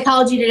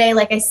 Psychology Today,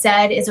 like I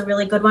said, is a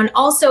really good one.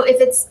 Also, if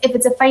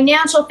it's a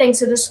financial thing,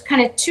 so there's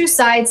kind of two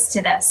sides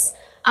to this.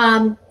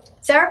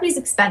 Therapy is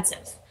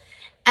expensive,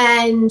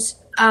 and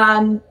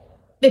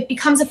it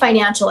becomes a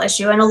financial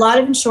issue. And a lot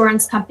of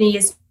insurance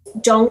companies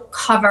don't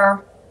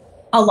cover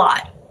a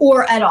lot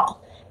or at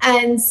all.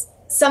 And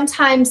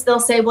sometimes they'll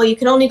say, well, you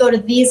can only go to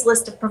these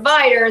list of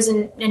providers,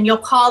 and you'll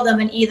call them,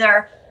 and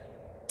either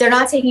they're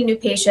not taking new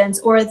patients,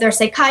 or they're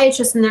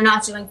psychiatrists and they're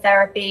not doing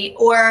therapy,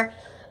 or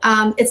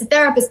it's a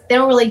therapist. They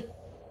don't really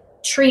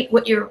treat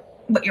what your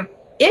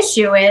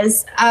issue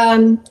is.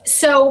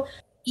 So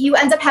you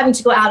end up having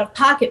to go out of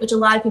pocket, which a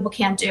lot of people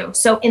can't do.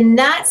 So in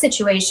that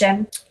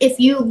situation, if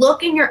you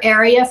look in your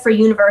area for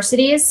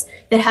universities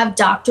that have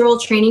doctoral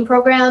training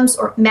programs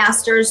or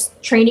master's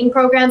training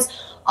programs,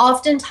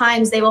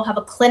 oftentimes they will have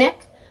a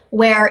clinic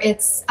where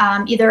it's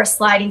either a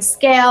sliding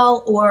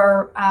scale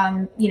or,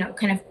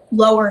 kind of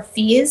lower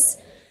fees,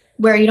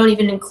 where you don't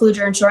even include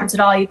your insurance at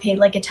all. You paid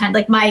like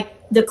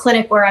the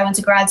clinic where I went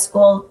to grad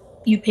school,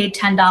 you paid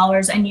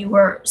 $10 and you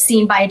were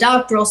seen by a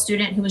doctoral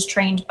student who was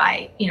trained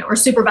by, or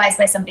supervised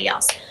by somebody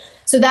else.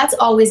 So that's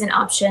always an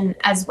option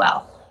as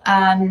well.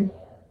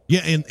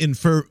 Yeah, and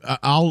for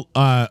I'm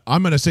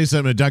going to say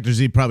something that Dr.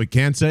 Z probably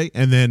can't say,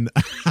 and then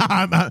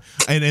I'm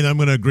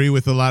going to agree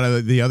with a lot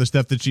of the other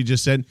stuff that she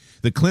just said.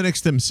 The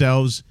clinics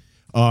themselves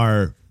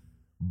are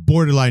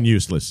borderline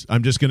useless.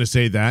 I'm just going to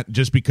say that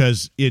just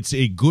because it's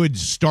a good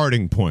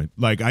starting point.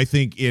 Like, I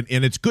think and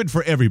it's good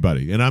for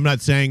everybody. And I'm not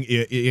saying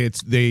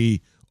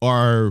they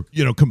are,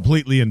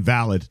 completely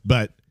invalid,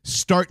 but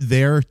start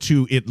there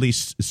to at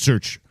least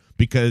search,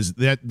 because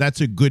that's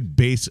a good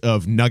base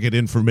of nugget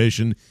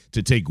information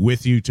to take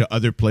with you to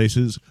other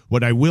places.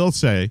 What I will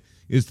say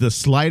is the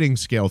sliding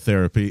scale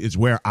therapy is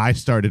where I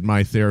started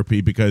my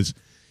therapy, because,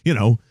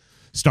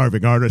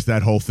 starving artist,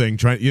 that whole thing.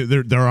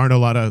 There aren't a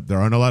lot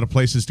of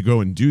places to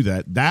go and do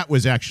that. That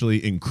was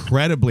actually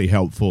incredibly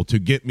helpful to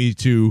get me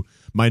to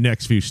my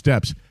next few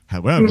steps.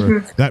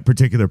 However, that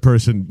particular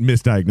person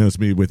misdiagnosed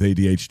me with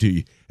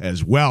ADHD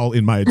as well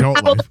in my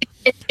adult life.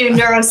 Do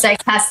neuropsych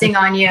testing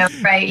on you,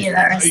 right?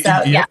 Either.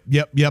 So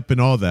Yep,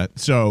 and all that.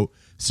 So,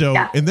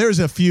 and there's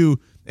a few.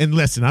 And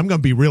listen, I'm going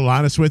to be real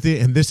honest with you.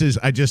 And this is,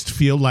 I just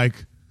feel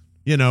like,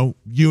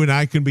 you and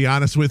I can be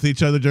honest with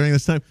each other during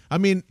this time. I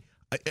mean,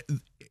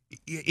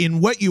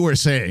 in what you were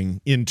saying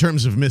in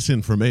terms of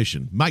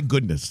misinformation, my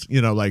goodness,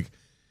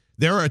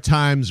 there are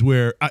times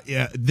where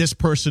this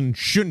person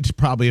shouldn't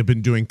probably have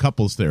been doing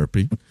couples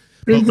therapy,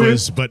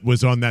 but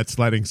was on that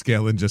sliding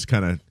scale and just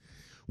kind of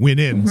went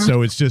in.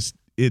 So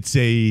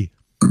she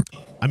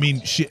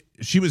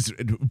was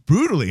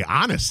brutally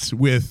honest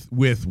with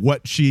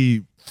what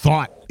she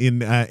thought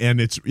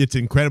and it's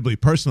incredibly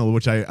personal,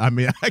 which I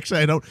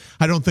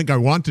don't think I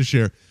want to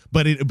share,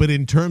 but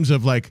in terms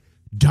of like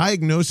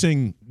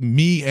diagnosing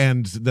me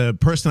and the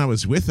person I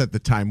was with at the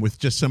time with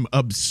just some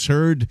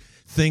absurd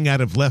thing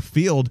out of left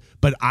field.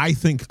 But I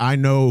think I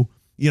know,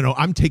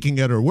 I'm taking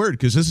at her word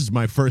because this is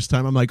my first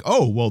time. I'm like,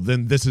 oh, well,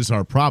 then this is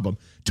our problem.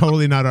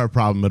 Totally not our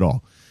problem at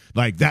all.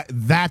 Like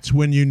that's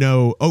when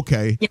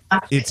okay,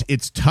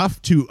 it's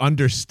tough to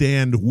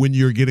understand when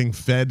you're getting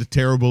fed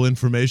terrible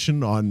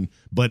information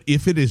but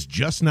if it is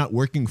just not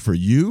working for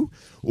you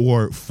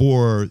or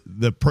for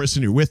the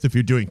person you're with, if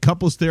you're doing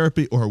couples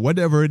therapy or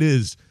whatever it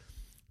is,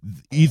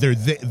 either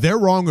they're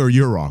wrong or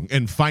you're wrong,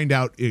 and find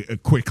out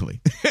quickly.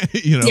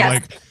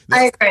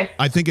 I agree.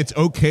 I think it's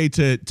okay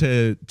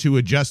to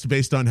adjust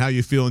based on how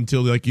you feel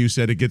until, like you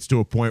said, it gets to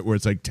a point where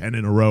it's like 10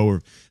 in a row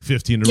or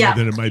 15 in a row,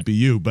 then it might be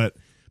you. But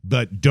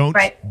don't,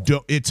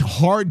 it's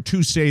hard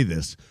to say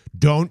this.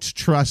 Don't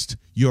trust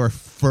your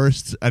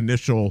first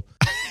initial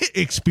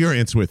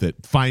experience with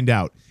it. Find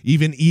out.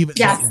 Even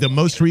the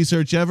most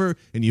research ever,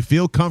 and you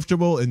feel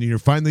comfortable and you're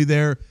finally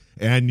there,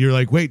 and you're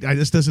like, wait,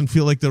 this doesn't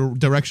feel like the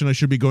direction I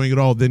should be going at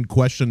all, then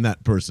question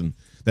that person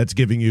that's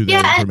giving you the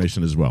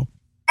information as well.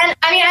 And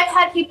I mean, I've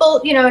had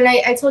people, and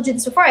I told you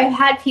this before, I've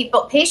had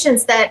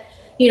patients that,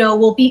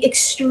 will be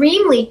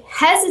extremely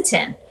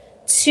hesitant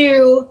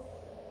to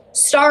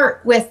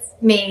start with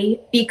me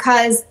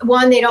because,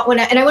 one, they don't want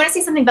to, and I want to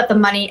say something about the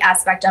money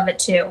aspect of it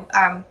too.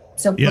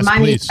 So yes,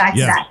 remind please. me back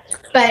to that.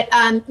 But,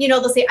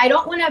 they'll say, I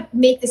don't want to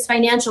make this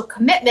financial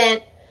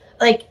commitment.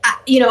 Like,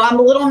 I'm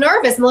a little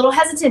nervous, I'm a little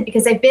hesitant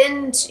because I've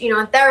been,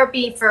 in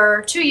therapy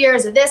for 2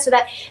 years or this or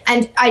that.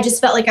 And I just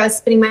felt like I was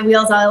spinning my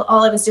wheels.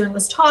 All I was doing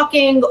was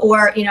talking,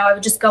 or, I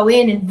would just go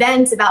in and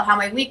vent about how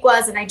my week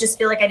was. And I just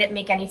feel like I didn't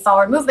make any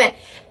forward movement.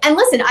 And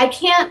listen, I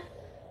can't,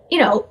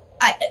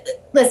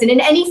 listen,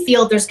 in any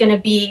field, there's going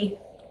to be,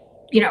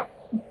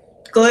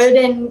 good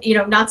and,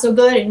 not so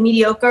good and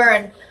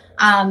mediocre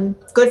and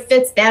good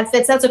fits, bad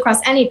fits. That's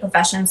across any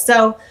profession.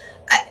 So,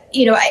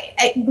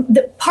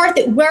 the part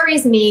that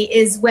worries me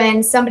is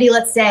when somebody,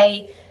 let's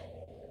say,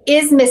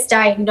 is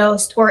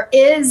misdiagnosed or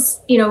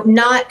is,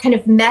 not kind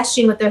of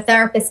meshing with their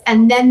therapist,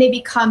 and then they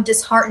become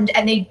disheartened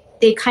and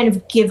they kind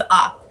of give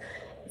up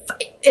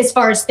as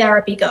far as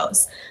therapy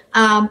goes.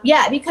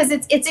 Because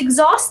it's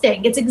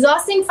exhausting. It's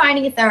exhausting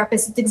finding a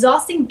therapist. It's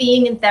exhausting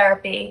being in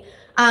therapy.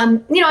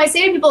 I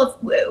say to people,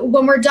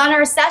 when we're done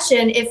our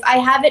session, if I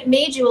haven't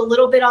made you a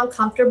little bit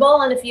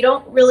uncomfortable, and if you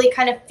don't really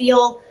kind of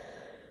feel,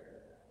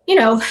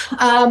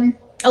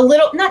 a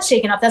little, not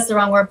shaken up, that's the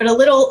wrong word, but a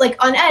little like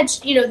on edge,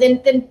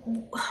 then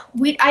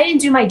I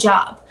didn't do my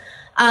job.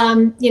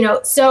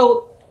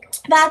 So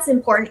that's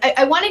important.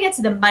 I want to get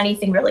to the money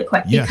thing really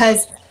quick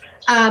because,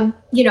 I've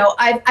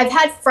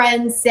had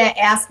friends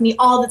ask me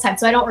all the time.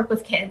 So I don't work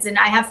with kids, and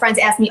I have friends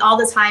ask me all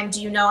the time,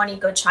 do you know any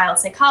good child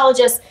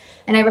psychologists?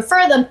 And I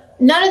refer them.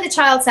 None of the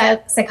child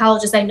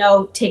psychologists I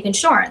know take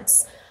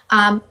insurance.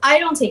 I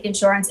don't take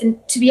insurance. And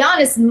to be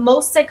honest,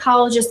 most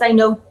psychologists I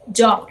know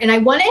don't. And I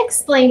want to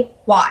explain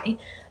why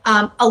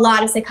a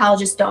lot of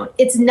psychologists don't.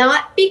 It's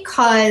not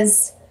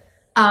because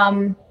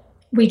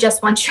we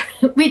just want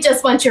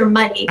your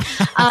money.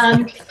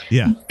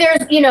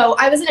 There's,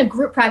 I was in a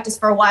group practice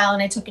for a while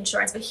and I took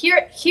insurance, but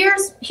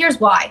here's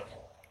why.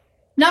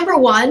 Number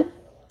one,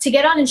 to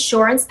get on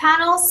insurance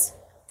panels,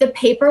 the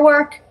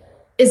paperwork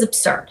is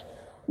absurd.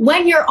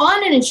 When you're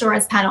on an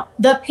insurance panel,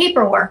 the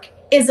paperwork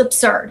is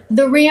absurd.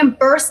 The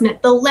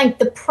reimbursement, the length,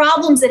 the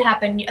problems that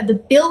happen,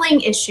 the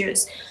billing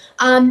issues.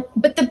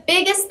 But the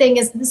biggest thing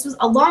is, this was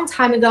a long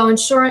time ago,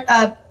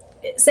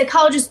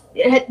 psychologists,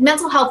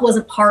 mental health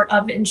wasn't part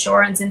of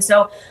insurance. And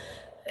so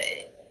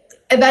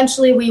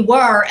eventually we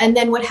were. And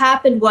then what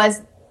happened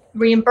was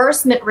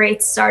reimbursement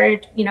rates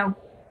started,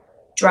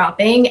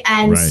 dropping.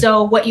 And Right.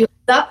 so what you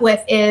end up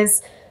with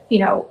is,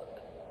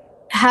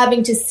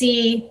 having to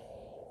see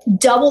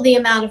double the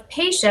amount of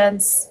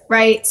patients,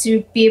 right,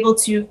 to be able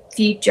to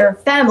feed your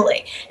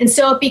family. And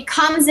so it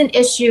becomes an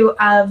issue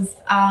of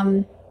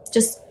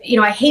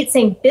I hate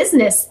saying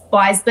business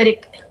wise, but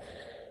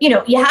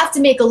you have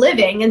to make a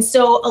living. And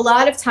so a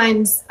lot of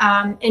times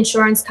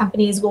insurance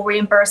companies will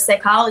reimburse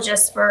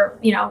psychologists for,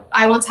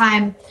 one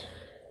time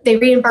they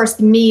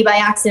reimbursed me by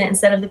accident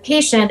instead of the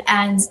patient.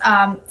 And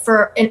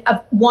for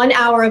a 1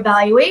 hour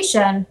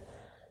evaluation,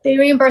 they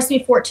reimbursed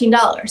me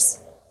 $14.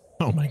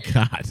 Oh my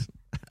God.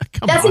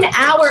 That's an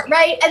hour,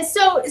 right? And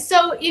so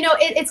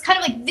it's kind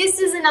of like, this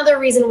is another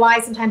reason why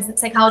sometimes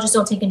psychologists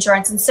don't take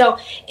insurance. And so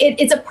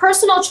it's a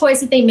personal choice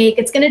that they make.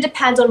 It's going to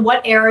depend on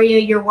what area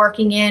you're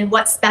working in,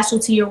 what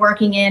specialty you're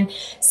working in.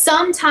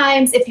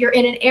 Sometimes if you're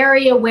in an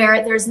area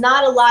where there's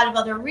not a lot of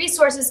other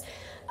resources,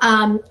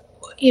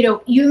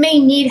 you may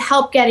need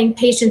help getting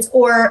patients,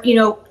 or,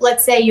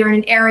 let's say you're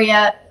in an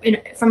area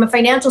from a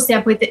financial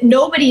standpoint that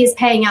nobody is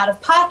paying out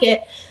of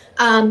pocket.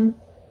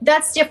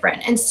 That's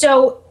different. And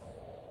so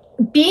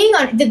being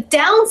on the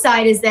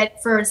downside is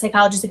that for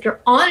psychologists, if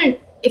you're on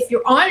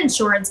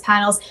insurance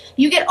panels,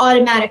 you get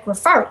automatic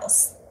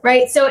referrals,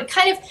 right? So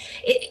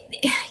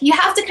you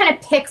have to kind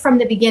of pick from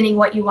the beginning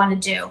what you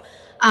want to do.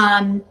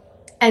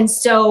 And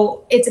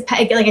so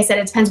like I said,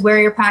 it depends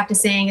where you're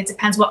practicing. It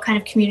depends what kind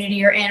of community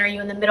you're in. Are you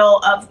in the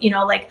middle of,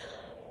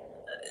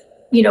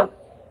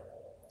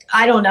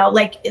 I don't know,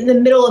 like in the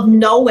middle of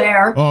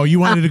nowhere? Oh,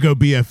 you wanted to go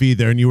BFE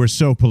there, and you were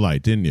so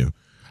polite, didn't you?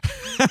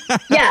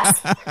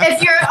 Yes.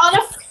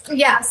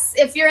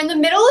 If you're in the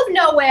middle of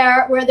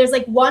nowhere where there's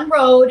like one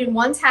road in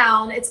one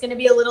town, it's going to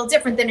be a little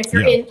different than if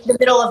you're in the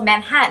middle of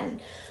Manhattan.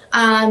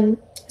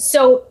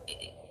 So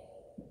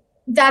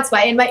that's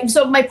why. And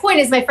my point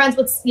is, my friends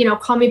would,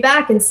 call me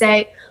back and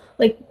say,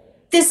 like,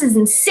 this is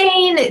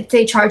insane.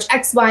 They charge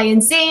X, Y,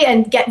 and Z,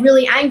 and get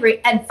really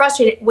angry and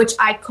frustrated, which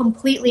I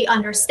completely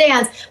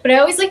understand. But I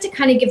always like to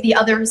kind of give the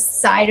other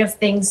side of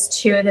things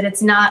too, that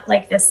it's not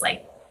like this,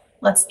 like,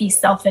 let's be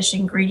selfish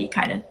and greedy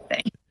kind of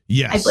thing.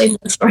 Yes. I blame the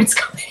insurance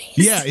companies.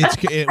 Yeah,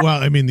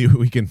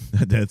 we can.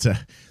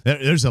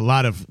 There's a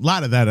lot of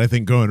that, I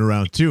think, going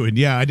around too. And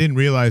yeah, I didn't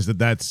realize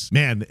that's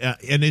and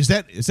is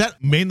that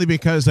mainly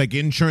because like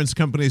insurance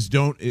companies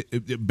don't,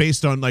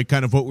 based on like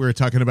kind of what we were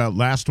talking about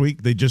last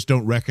week, they just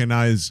don't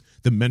recognize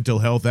the mental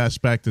health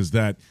aspect as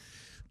that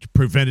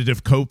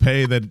preventative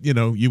copay that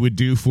you would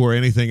do for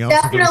anything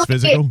else that was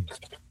physical.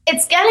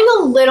 It's getting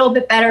a little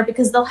bit better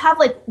because they'll have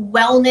like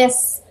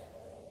wellness.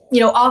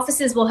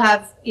 Offices will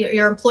have,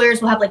 your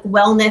employers will have like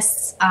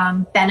wellness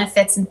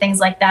benefits and things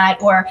like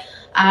that. Or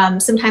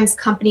sometimes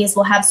companies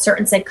will have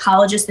certain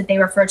psychologists that they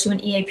refer to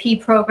an EAP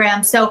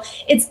program. So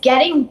it's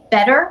getting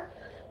better.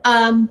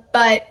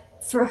 But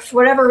for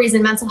whatever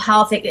reason, mental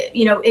health,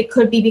 it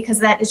could be because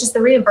of that. It's just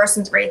the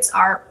reimbursement rates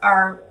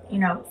are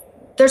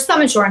there's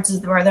some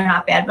insurances where they're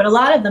not bad, but a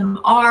lot of them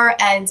are.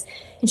 And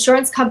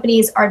insurance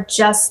companies are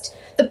just,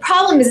 the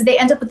problem is they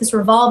end up with this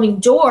revolving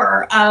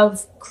door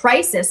of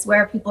crisis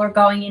where people are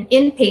going in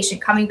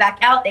inpatient, coming back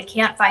out. They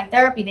can't find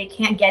therapy. They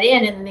can't get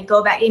in, and then they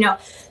go back,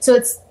 so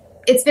it's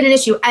been an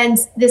issue. And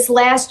this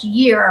last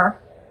year,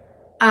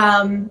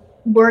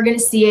 we're going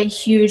to see a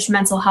huge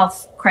mental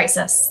health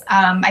crisis.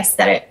 I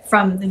said it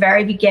from the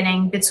very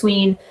beginning,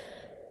 between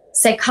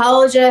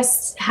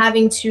psychologists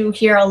having to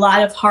hear a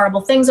lot of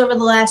horrible things over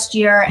the last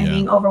year and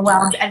being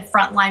overwhelmed, and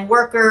frontline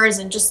workers,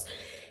 and just,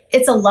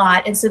 it's a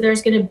lot. And so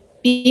there's going to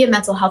be a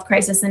mental health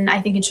crisis, and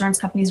I think insurance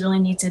companies really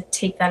need to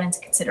take that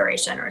into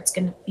consideration, or it's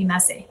going to be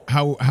messy.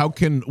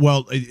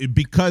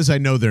 Because I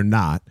know they're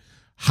not,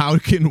 how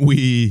can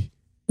we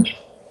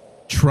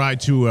try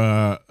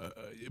to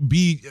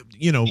be,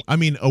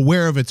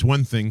 aware of it's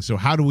one thing. So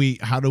how do we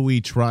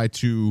manage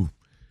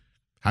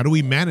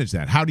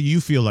that? How do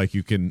you feel like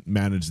you can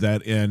manage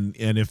that? And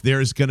if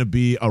there's going to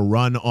be a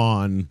run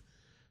on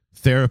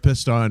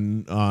therapists,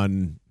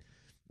 on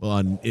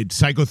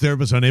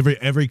psychotherapists, on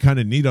every kind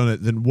of need on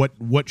it, then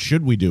what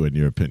should we do in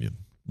your opinion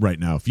right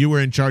now? If you were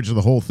in charge of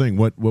the whole thing,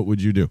 what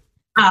would you do?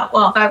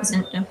 Well, if I was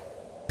in,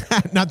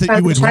 not that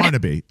you would want to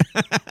be,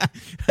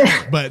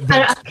 but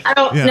I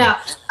don't know.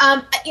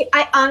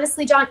 I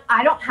honestly, John,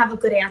 I don't have a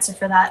good answer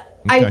for that.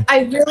 Okay.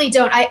 I really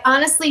don't. I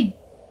honestly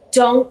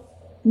don't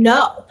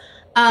know.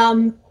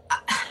 I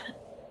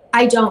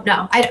don't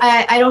know.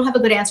 I don't have a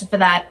good answer for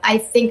that. I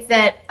think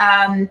that.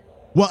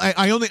 Well,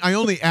 I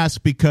only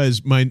ask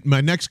because my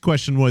next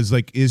question was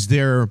like, is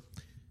there,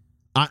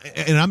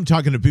 and I'm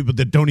talking to people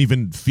that don't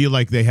even feel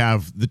like they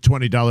have the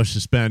 $20 to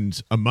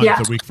spend a month,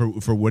 a week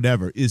for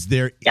whatever. Is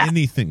there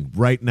anything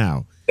right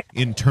now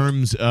in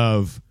terms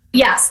of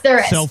there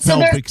is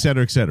self-help, et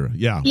cetera, et cetera?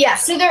 Yeah. Yeah.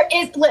 So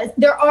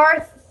there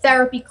are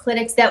therapy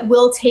clinics that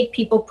will take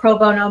people pro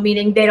bono,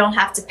 meaning they don't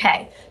have to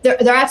pay.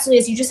 There absolutely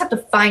is. You just have to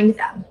find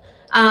them.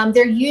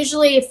 They're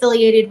usually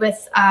affiliated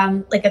with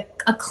like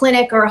a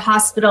clinic or a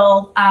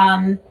hospital,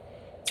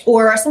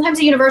 or sometimes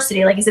a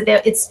university. Like I said,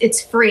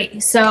 it's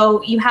free.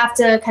 So you have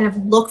to kind of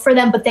look for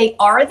them, but they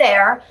are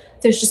there.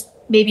 There's just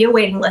maybe a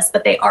waiting list,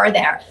 but they are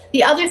there.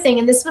 The other thing,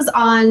 and this was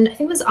on, I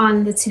think it was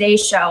on the Today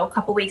Show a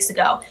couple weeks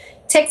ago,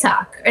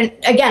 TikTok. And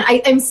again,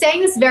 I'm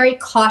saying this very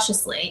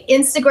cautiously.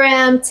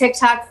 Instagram,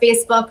 TikTok,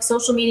 Facebook,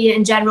 social media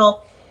in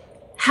general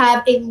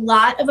have a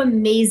lot of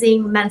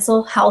amazing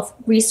mental health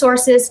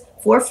resources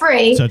for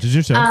free. Such as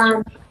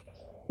yourself.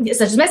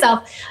 Such as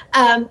myself.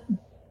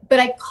 But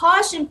I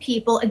caution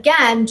people,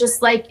 again,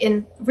 just like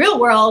in real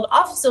world,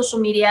 off of social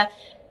media,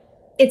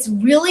 it's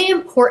really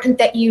important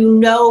that you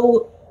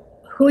know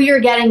who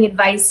you're getting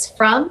advice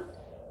from.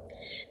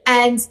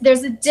 And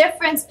there's a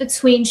difference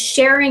between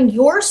sharing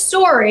your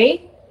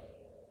story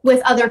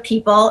with other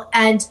people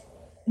and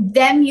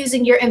them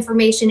using your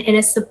information in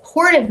a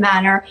supportive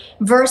manner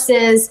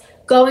versus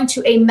going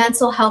to a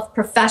mental health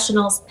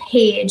professional's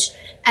page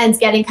and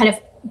getting kind of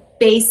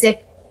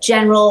basic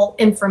general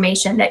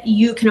information that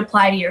you can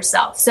apply to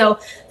yourself. So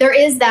there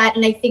is that.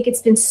 And I think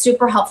it's been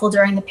super helpful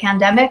during the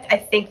pandemic. I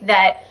think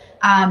that,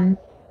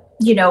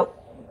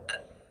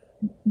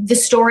 the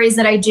stories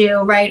that I do,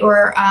 right,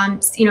 or,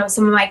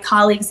 some of my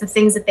colleagues, the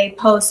things that they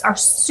post are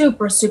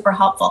super, super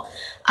helpful.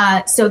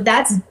 So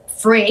that's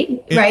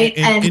free, right?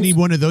 And any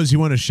one of those you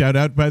want to shout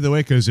out, by the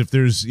way? Because if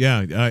there's,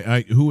 I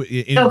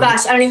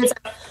gosh, I don't even,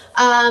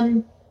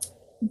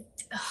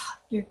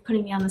 you're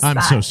putting me on the spot.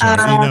 I'm so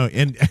sorry,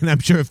 and I'm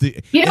sure if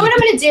the... You know what I'm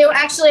going to do?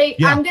 Actually,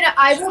 yeah.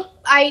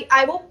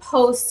 I will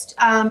post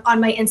on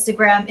my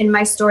Instagram, in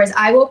my stories,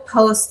 I will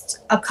post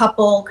a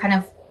couple kind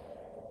of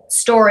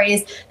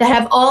stories that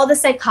have all the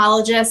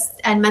psychologists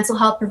and mental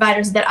health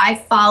providers that I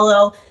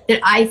follow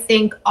that I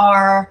think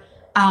are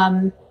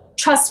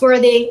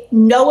trustworthy,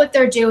 know what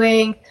they're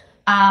doing,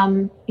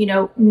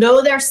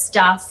 know their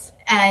stuff,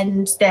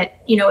 and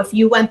that, if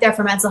you went there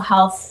for mental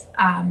health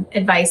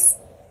advice,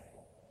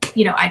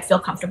 I'd feel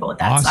comfortable with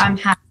that. Awesome. So I'm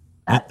happy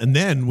with that. And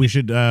then we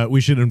should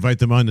invite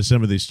them on to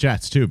some of these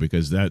chats too,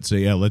 because that's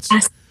let's.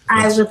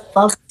 I would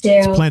love to.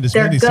 Let's plant as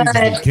many seeds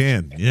as we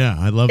can. Yeah,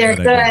 I love They're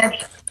that.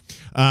 Good.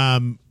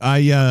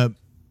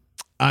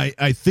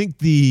 I think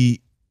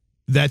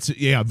that's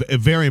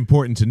very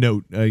important to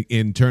note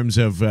in terms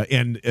of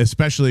and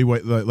especially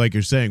what, like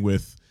you're saying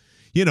with,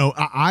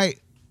 I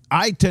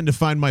tend to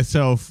find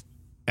myself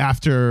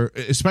after,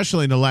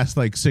 especially in the last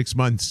 6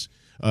 months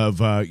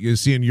of you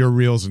seeing your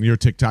reels and your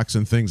TikToks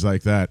and things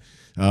like that,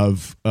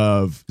 of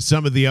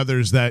some of the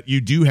others that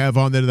you do have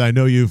on there that I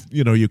know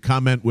you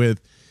comment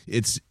with.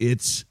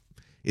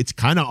 It's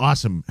kind of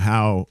awesome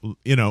how,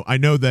 I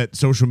know that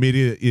social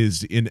media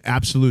is an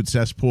absolute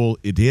cesspool.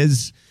 It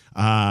is.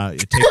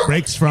 It takes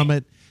breaks from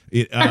it.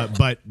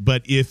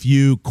 But if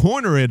you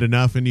corner it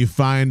enough and you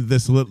find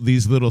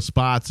these little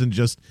spots and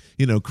just,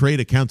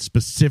 create accounts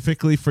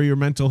specifically for your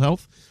mental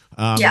health,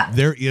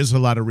 there is a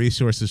lot of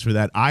resources for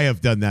that. I have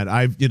done that.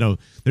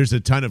 There's a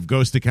ton of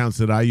ghost accounts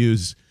that I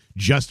use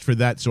just for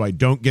that, so I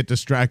don't get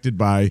distracted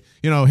by,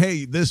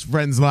 hey, this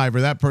friend's live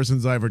or that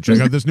person's live or check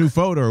out this new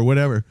photo or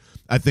whatever.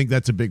 I think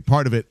that's a big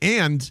part of it.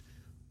 And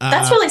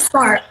that's really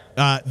smart.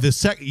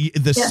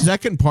 The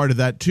second part of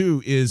that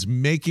too is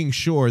making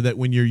sure that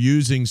when you're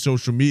using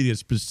social media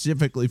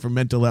specifically for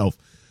mental health,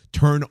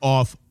 turn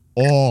off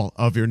all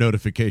of your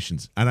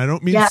notifications. And I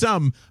don't mean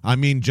some, I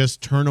mean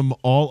just turn them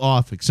all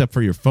off except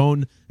for your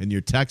phone and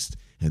your text,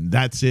 and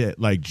that's it.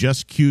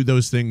 Just cue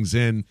those things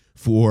in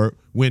for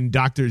when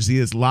Dr. Z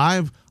is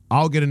live.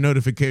 I'll get a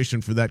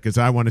notification for that because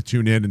I want to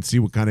tune in and see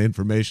what kind of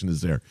information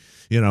is there,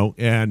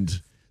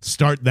 and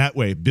start that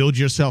way. Build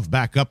yourself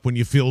back up when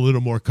you feel a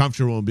little more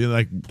comfortable and be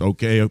like,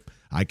 okay,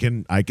 I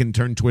can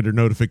turn Twitter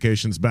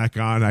notifications back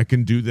on. I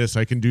can do this.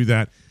 I can do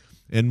that.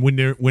 And when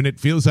it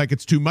feels like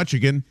it's too much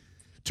again,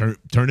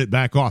 turn it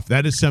back off.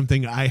 That is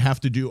something I have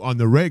to do on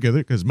the regular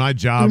because my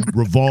job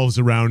revolves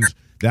around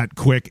that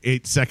quick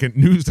 8-second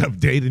news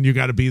update, and you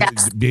got to be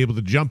able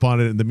to jump on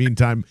it. In the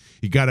meantime,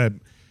 you got to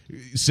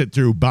sit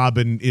through Bob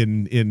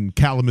in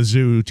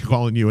Kalamazoo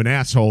calling you an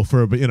asshole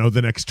for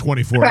the next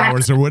 24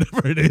 hours or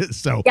whatever it is.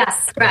 So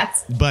yes,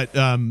 correct. But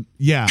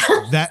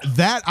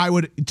that I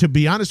would, to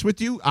be honest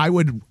with you, I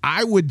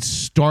would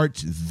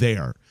start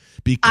there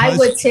because I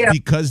would too.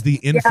 Because the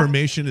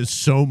information is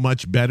so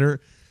much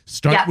better.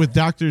 Start with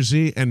Dr.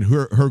 Z and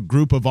her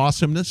group of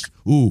awesomeness.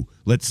 Ooh,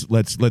 let's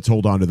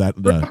hold on to that.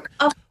 Group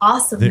of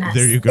awesomeness.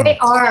 There you go.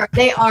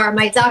 They are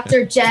my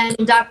Dr. Jen,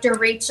 Dr.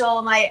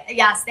 Rachel.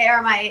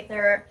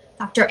 They're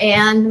Dr.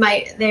 Ann.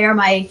 They are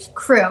my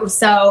crew.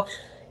 So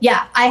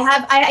yeah,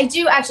 I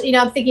do actually.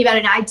 I'm thinking about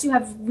it now. I do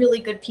have really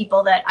good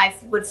people that I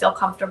would feel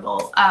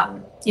comfortable.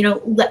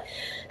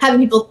 Having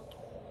people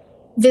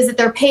visit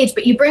their page.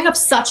 But you bring up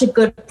such a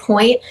good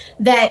point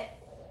that.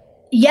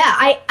 Yeah,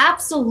 I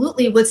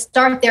absolutely would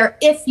start there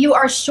if you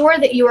are sure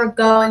that you are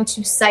going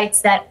to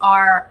sites that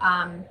are,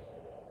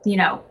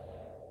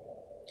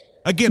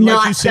 Again,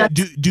 like you said,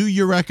 do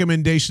your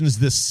recommendations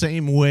the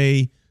same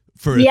way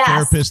for a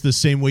therapist, the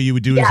same way you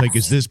would do it.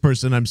 Is this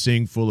person I'm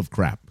seeing full of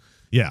crap?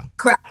 Yeah.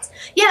 Correct.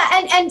 Yeah,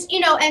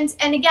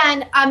 and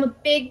again, I'm a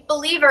big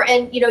believer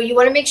in, you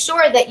want to make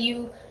sure that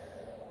you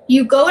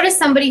go to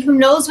somebody who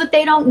knows what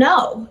they don't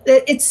know.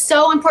 It's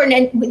so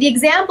important. And the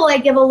example I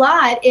give a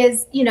lot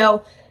is,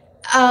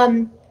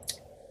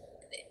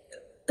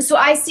 So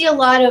I see a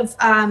lot of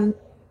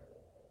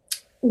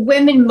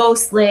women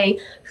mostly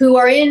who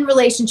are in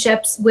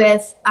relationships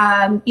with,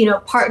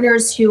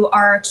 partners who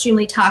are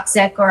extremely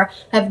toxic or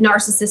have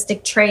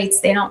narcissistic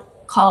traits. They don't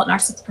call it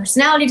narcissistic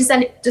personality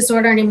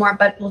disorder anymore,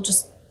 but we'll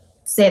just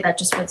say that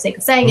just for the sake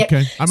of saying it.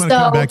 Okay, I'm going to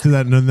come back to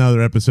that in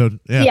another episode.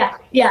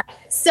 Yeah.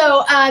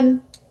 So,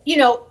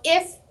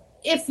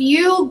 if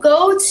you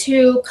go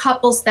to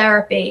couples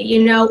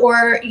therapy,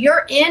 or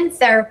you're in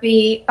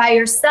therapy by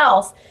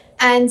yourself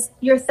and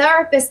your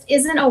therapist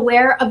isn't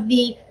aware of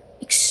the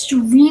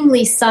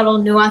extremely subtle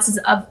nuances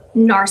of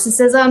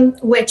narcissism,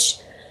 which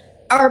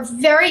are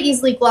very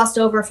easily glossed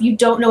over if you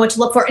don't know what to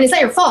look for. And it's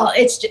not your fault.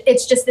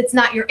 It's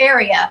not your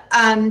area.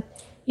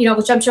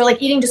 Which I'm sure,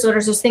 like eating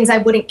disorders, there's things I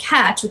wouldn't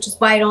catch, which is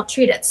why I don't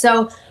treat it.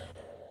 So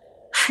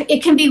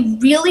it can be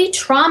really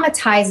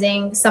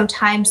traumatizing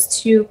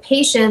sometimes to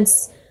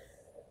patients,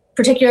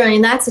 particularly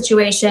in that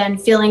situation,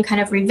 feeling kind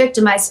of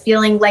re-victimized,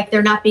 feeling like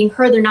they're not being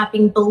heard, they're not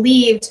being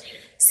believed,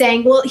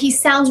 saying, well, he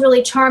sounds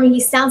really charming. He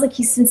sounds like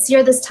he's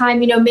sincere this time.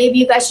 Maybe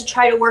you guys should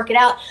try to work it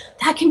out.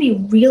 That can be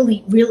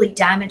really, really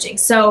damaging.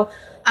 So,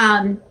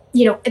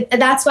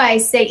 that's why I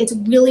say it's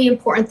really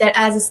important that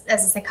as a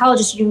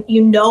psychologist,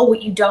 you know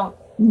what you don't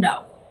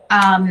know.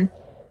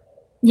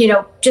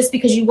 Just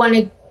because you want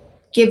to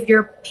give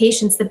your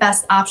patients the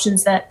best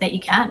options that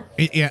you can.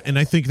 Yeah, and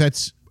I think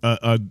that's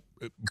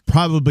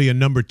probably a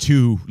number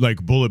 2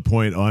 bullet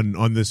point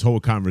on this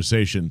whole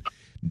conversation.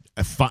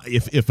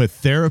 If a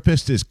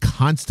therapist is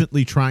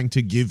constantly trying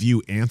to give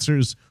you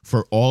answers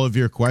for all of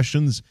your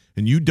questions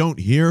and you don't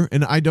hear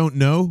and I don't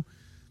know,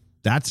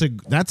 that's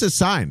a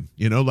sign.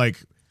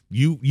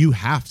 You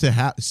have to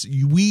have.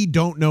 We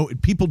don't know.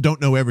 People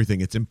don't know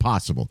everything. It's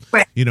impossible.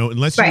 Right.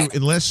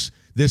 Unless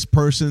this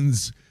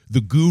person's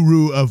the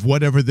guru of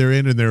whatever they're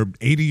in and they're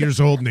 80 years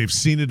old and they've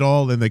seen it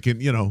all and they can.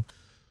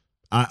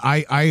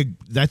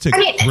 That's a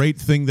great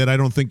thing that I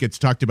don't think gets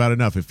talked about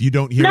enough. If you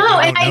don't hear,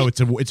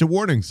 it's a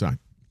warning sign.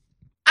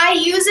 I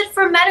use it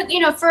for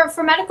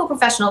for medical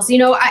professionals.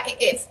 So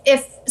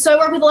I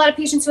work with a lot of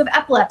patients who have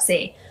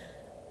epilepsy.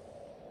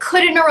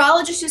 Could a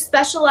neurologist who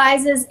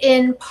specializes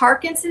in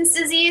Parkinson's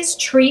disease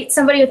treat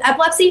somebody with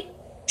epilepsy?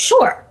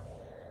 Sure.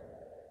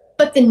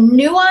 But the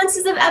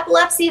nuances of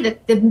epilepsy,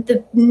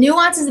 the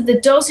nuances of the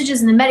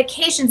dosages and the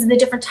medications and the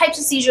different types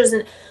of seizures,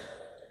 and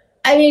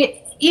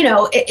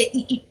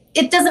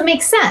it doesn't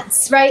make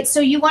sense, right? So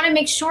you want to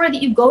make sure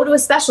that you go to a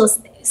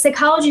specialist.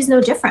 Psychology is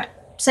no different.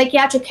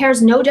 Psychiatric care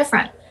is no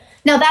different.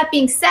 Now, that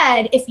being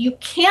said, if you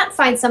can't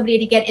find somebody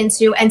to get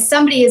into and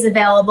somebody is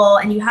available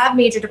and you have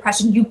major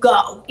depression, you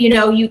go.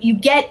 You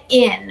get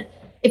in.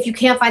 If you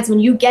can't find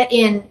someone, you get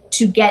in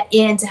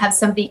to have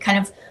somebody kind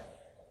of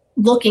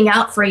looking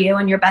out for you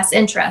and your best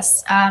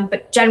interests.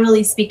 But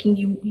generally speaking,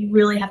 you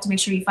really have to make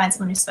sure you find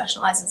someone who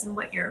specializes in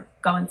what you're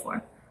going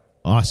for.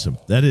 Awesome.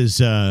 That is,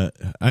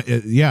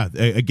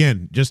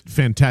 again, just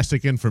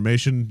fantastic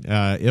information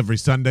every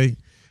Sunday.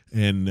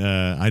 And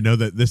I know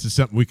that this is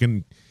something we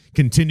can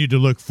continue to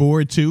look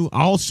forward to.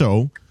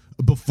 Also,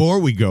 before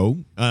we go,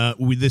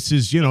 this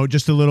is,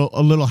 just a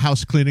little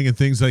house cleaning and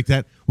things like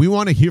that. We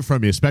want to hear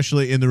from you,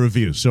 especially in the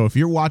reviews. So if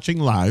you're watching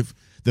live,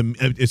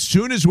 as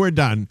soon as we're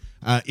done,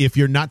 if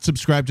you're not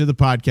subscribed to the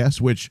podcast,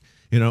 which,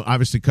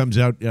 obviously comes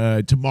out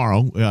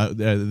tomorrow,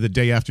 the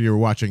day after you're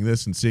watching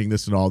this and seeing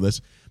this and all this,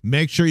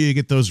 make sure you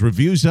get those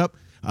reviews up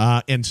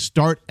and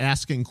start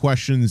asking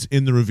questions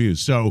in the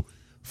reviews. So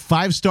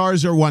 5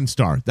 stars or 1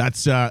 star.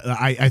 That's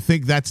I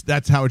think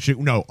that's how it should.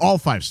 No, all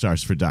 5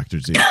 stars for Dr.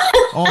 Z.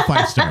 All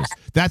 5 stars.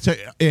 That's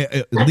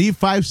leave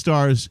 5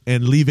 stars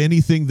and leave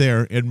anything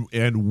there,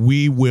 and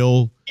we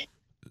will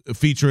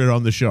feature it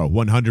on the show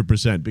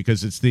 100%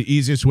 because it's the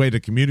easiest way to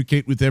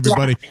communicate with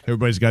everybody. Yeah.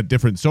 Everybody's got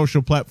different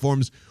social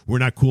platforms. We're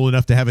not cool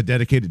enough to have a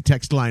dedicated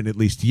text line, at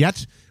least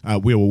yet.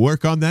 We will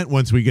work on that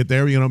once we get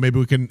there. Maybe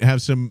we can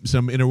have some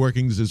inner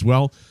workings as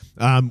well.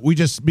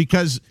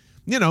 Because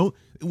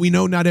we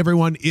know not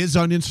everyone is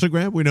on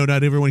Instagram. We know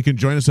not everyone can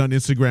join us on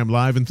Instagram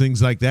Live and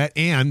things like that.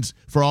 And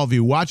for all of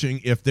you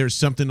watching, if there's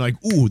something like,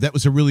 ooh, that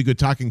was a really good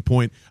talking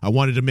point, I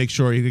wanted to make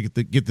sure you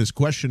get this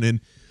question in,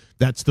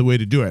 that's the way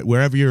to do it,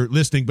 wherever you're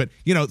listening. But,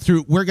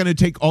 we're going to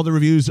take all the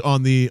reviews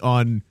on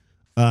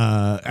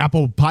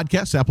Apple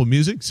Podcasts, Apple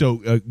Music.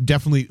 So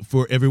definitely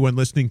for everyone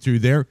listening through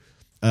there,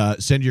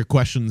 send your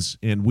questions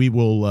and we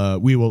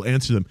will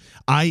answer them.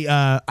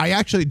 I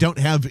actually don't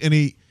have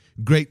any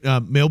great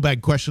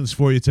mailbag questions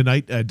for you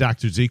tonight,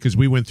 Dr. Z, because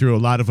we went through a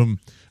lot of them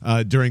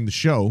during the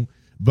show.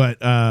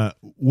 But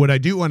what I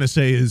do want to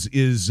say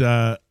is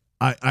I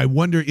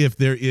wonder if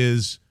there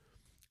is,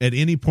 at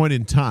any point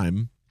in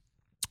time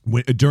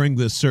during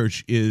this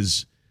search,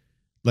 is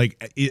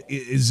there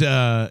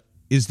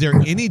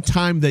any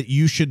time that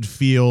you should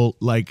feel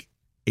like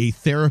a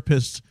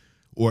therapist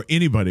or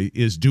anybody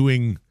is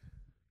doing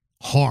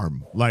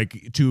harm?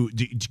 Like,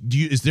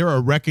 is there a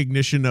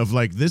recognition of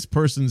like this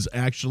person's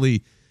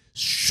actually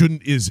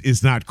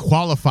is not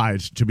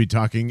qualified to be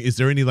talking? Is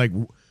there any like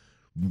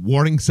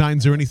warning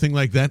signs or anything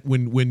like that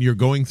when you're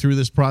going through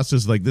this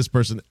process? Like, this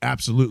person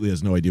absolutely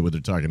has no idea what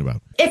they're talking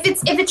about. If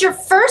it's your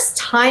first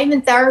time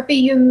in therapy,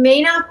 you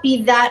may not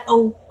be that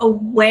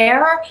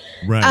aware.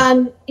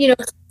 Right.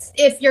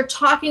 If you're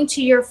talking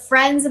to your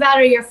friends about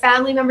it or your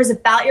family members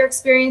about your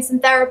experience in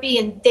therapy,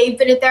 and they've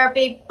been in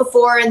therapy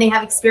before and they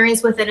have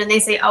experience with it, and they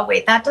say, "Oh,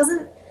 wait, are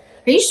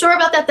you sure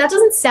about that? That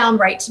doesn't sound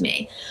right to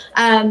me."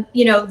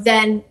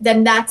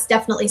 Then that's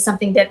definitely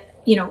something that,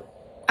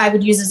 I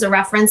would use as a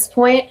reference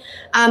point.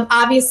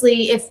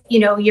 Obviously, if,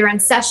 you're in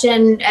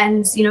session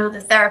and,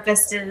 the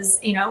therapist is,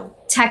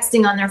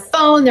 texting on their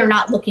phone, they're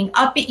not looking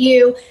up at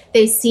you.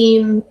 They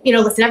seem,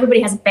 listen,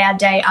 everybody has a bad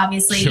day,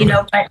 obviously,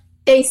 Sure. but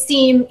they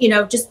seem,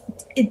 just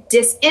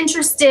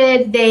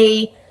disinterested.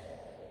 They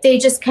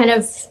just kind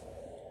of,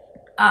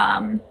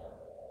 again,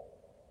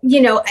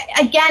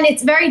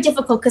 it's very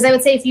difficult, because I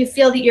would say if you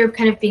feel that you're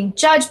kind of being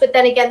judged, but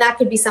then again, that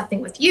could be something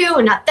with you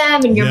and not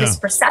them, and your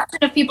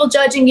misperception of people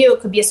judging you.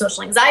 It could be a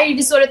social anxiety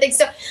disorder thing.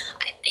 So,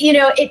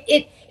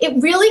 it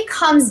really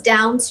comes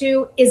down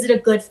to, is it a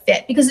good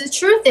fit? Because the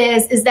truth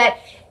is that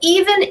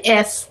even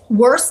if,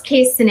 worst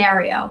case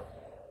scenario,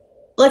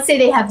 let's say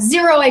they have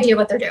zero idea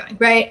what they're doing,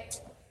 right?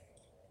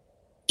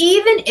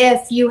 Even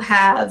if you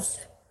have,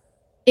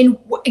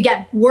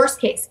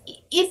 worst case,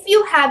 if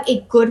you have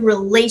a good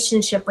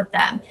relationship with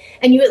them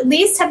and you at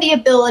least have the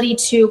ability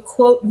to,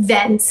 quote,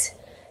 vent,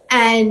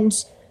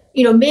 and,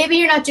 maybe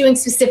you're not doing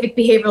specific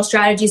behavioral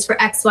strategies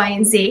for X, Y,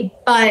 and Z,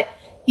 but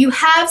you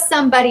have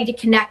somebody to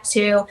connect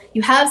to,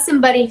 you have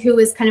somebody who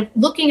is kind of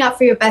looking out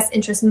for your best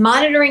interest,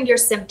 monitoring your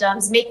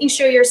symptoms, making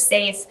sure you're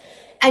safe,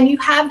 and you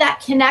have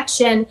that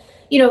connection,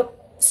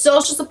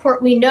 social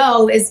support, we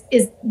know, is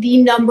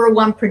the number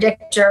one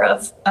predictor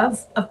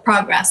of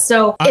progress.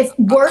 So if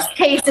worst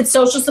case it's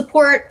social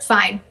support,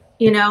 fine,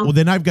 Well,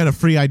 then I've got a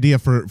free idea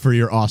for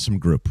your awesome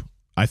group.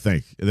 I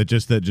think that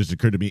just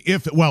occurred to me.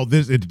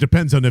 It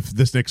depends on if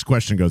this next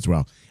question goes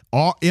well.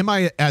 Am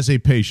I, as a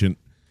patient,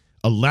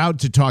 allowed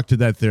to talk to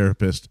that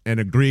therapist and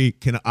agree,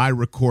 can I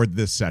record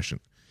this session?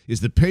 Is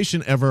the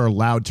patient ever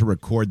allowed to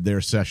record their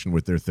session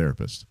with their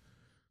therapist?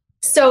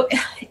 So,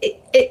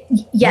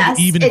 yes.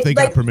 Even if they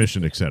got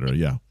permission, et cetera,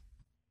 yeah.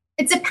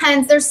 It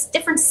depends. There's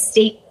different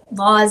state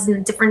laws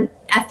and different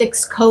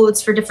ethics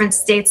codes for different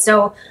states.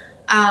 So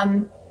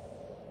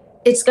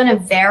it's going to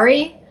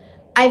vary.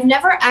 I've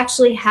never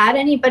actually had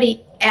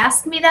anybody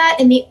ask me that.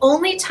 And the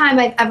only time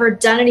I've ever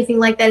done anything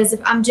like that is if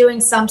I'm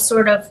doing some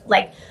sort of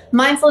like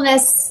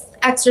mindfulness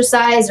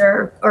exercise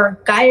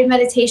or guided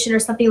meditation or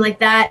something like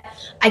that.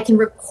 I can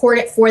record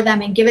it for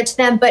them and give it to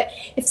them. But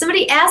if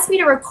somebody asked me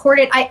to record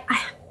it,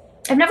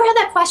 I've never had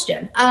that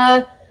question.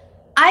 I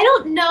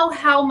don't know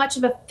how much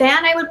of a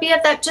fan I would be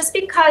of that, just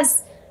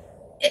because,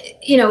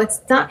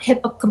 it's not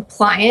HIPAA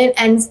compliant,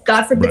 and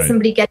God forbid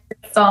somebody gets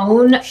your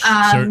phone.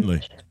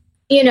 Certainly.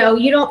 You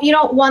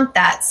don't want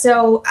that.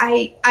 So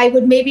I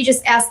would maybe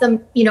just ask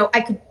them,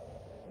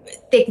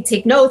 they could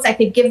take notes. I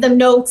could give them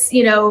notes,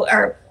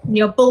 or,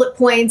 bullet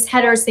points,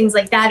 headers, things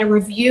like that, a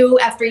review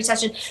after each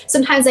session.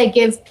 Sometimes I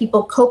give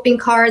people coping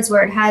cards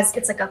where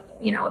it's like a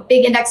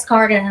big index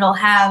card, and it'll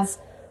have,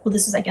 well,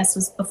 this was, I guess,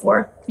 was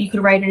before you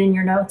could write it in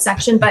your notes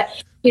section,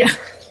 but,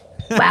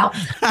 wow.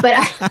 But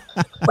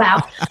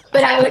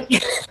I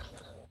would,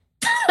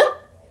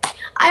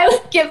 I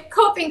would give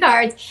coping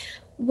cards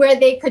where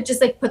they could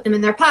just like put them in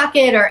their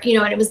pocket, or,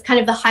 and it was kind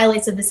of the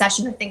highlights of the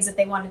session or things that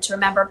they wanted to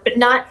remember, but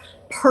not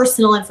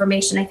personal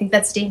information. I think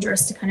that's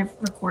dangerous to kind of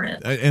record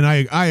it. And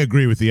I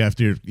agree with you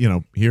after,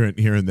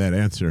 hearing that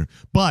answer.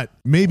 But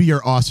maybe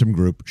your awesome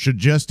group should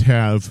just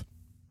have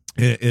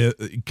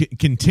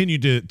continue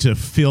to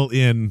fill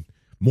in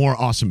more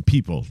awesome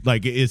people.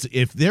 Like,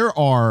 if there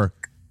are,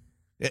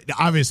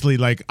 obviously,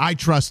 like, I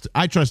trust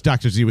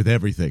Dr. Z with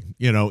everything,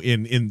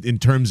 in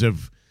terms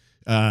of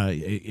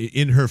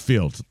in her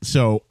field.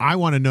 So I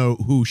want to know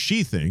who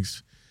she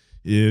thinks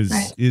is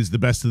the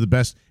best of the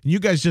best. And you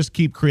guys just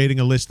keep creating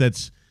a list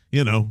that's,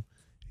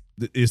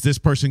 is this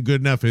person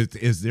good enough?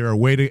 Is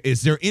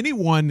there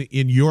anyone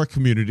in your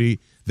community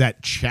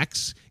that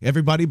checks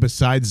everybody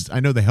besides, I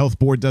know the health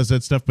board does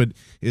that stuff, but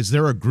is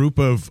there a group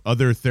of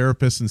other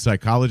therapists and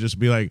psychologists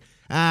be like,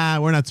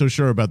 we're not so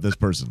sure about this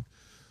person?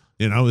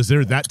 Is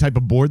there that type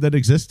of board that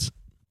exists?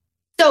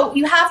 So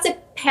you have to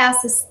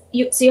pass this.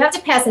 You have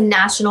to pass a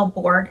national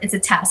board. It's a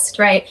test,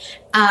 right?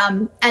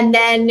 And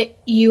then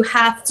you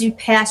have to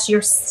pass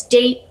your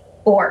state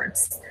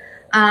boards.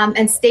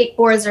 And state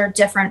boards are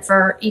different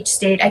for each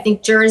state. I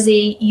think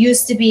Jersey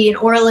used to be an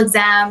oral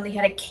exam. They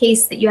had a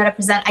case that you had to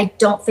present. I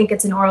don't think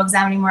it's an oral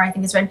exam anymore. I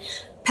think it's been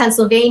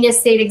Pennsylvania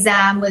state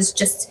exam was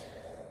just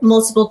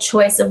multiple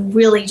choice of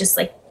really just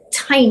like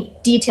tiny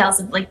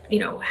details of like,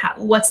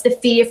 what's the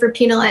fee if you're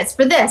penalized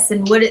for this,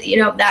 and what,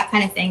 that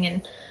kind of thing.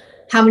 And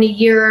how many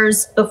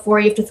years before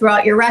you have to throw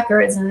out your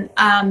records. And,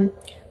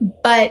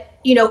 but,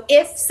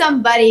 if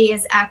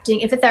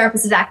a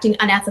therapist is acting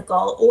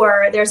unethical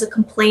or there's a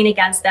complaint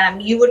against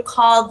them, you would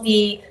call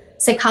the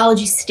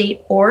psychology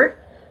state board,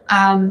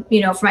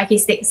 for my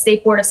case,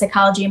 state board of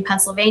psychology in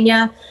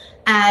Pennsylvania.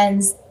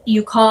 And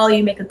you call,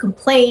 you make a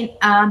complaint.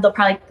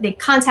 They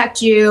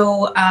contact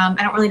you. I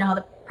don't really know how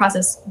the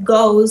process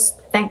goes,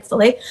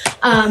 thankfully.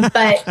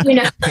 But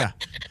Yeah.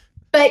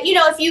 But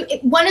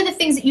one of the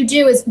things that you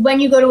do is when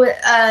you go to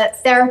a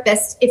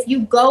therapist, if you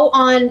go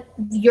on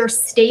your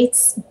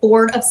state's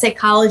board of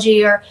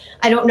psychology, or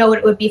I don't know what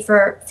it would be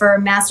for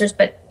a master's,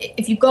 but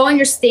if you go on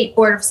your state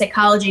board of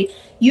psychology,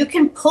 you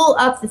can pull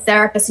up the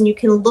therapist and you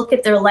can look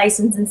at their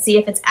license and see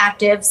if it's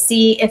active,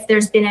 see if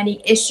there's been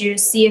any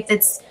issues, see if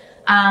it's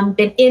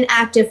been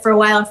inactive for a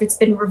while, if it's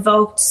been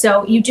revoked.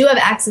 So you do have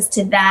access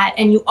to that,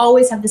 and you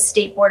always have the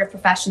state board of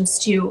professions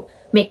to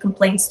make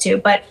complaints to.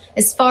 But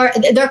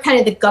they're kind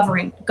of the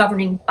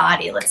governing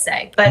body, let's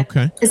say. But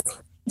okay.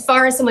 As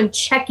far as someone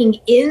checking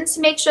in to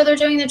make sure they're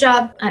doing their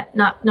job,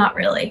 not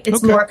really.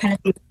 It's Okay. more kind of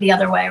the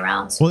other way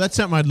around. Well, that's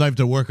something I'd love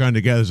to work on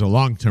together as a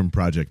long-term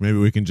project. Maybe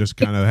we can just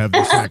kind of have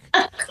this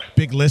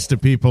big list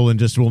of people and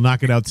we'll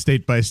knock it out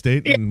state by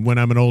state. And when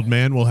I'm an old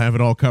man, we'll have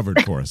it all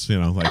covered for us.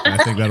 I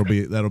think that'll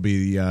be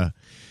the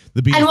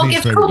bee's And we'll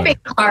knees give for everybody.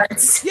 coping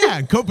cards. Yeah,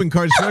 and coping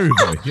cards for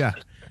everybody. Yeah,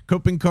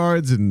 coping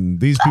cards, and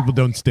these people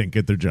don't stink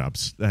at their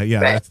jobs.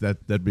 Right.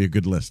 That'd be a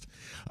good list.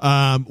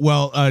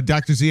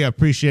 Dr. Z, I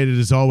appreciate it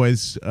as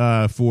always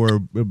for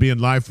being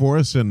live for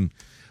us and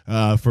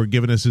for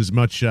giving us as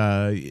much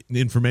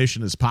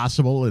information as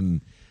possible,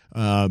 and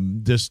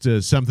just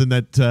something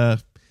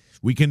that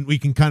we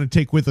can kind of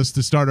take with us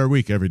to start our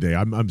week every day.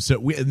 And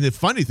the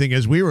funny thing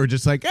is, we were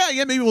just like,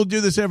 maybe we'll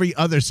do this every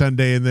other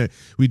Sunday, and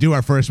we do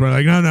our first one.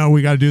 Like, no,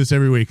 we got to do this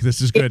every week. This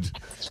is good.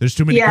 There's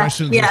too many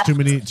questions. Yeah.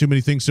 There's too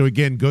many things. So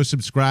again, go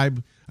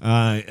subscribe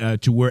to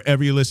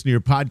wherever you listen to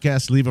your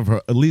podcast.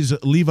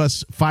 Leave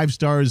us 5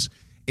 stars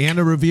and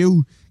a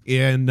review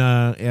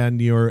and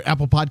your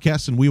Apple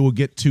Podcasts, and we will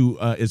get to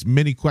as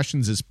many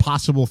questions as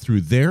possible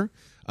through there.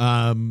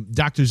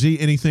 Dr. Z,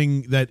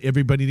 anything that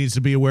everybody needs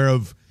to be aware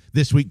of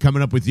this week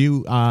coming up with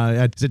you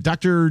at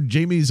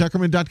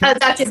drjamiezuckerman.com?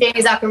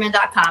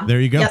 drjamiezuckerman.com.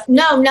 There you go. Yep.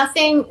 No,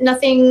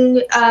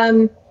 nothing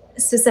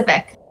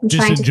specific.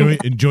 Just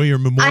enjoy your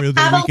Memorial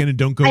Day weekend and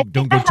don't go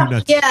too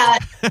nuts.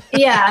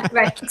 Yeah,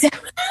 right.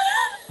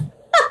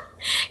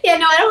 Yeah,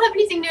 no, I don't have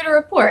anything new to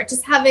report.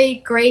 Just have a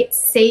great,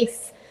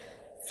 safe,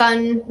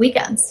 fun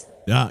weekends.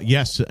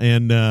 Yes,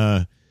 and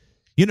now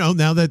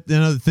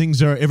that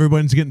things are,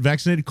 everyone's getting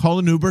vaccinated, call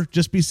an Uber.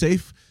 Just be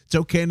safe. It's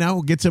okay now.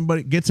 Get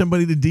somebody to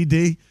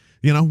DD.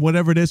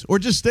 Whatever it is, or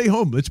just stay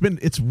home.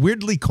 It's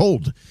weirdly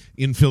cold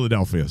in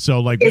Philadelphia,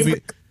 so maybe,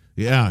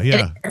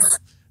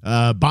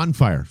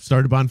 bonfire.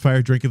 Start a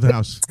bonfire. Drink at the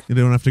house. You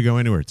don't have to go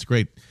anywhere. It's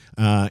great,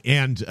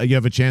 and you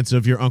have a chance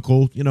of your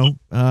uncle,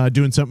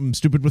 doing something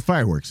stupid with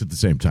fireworks at the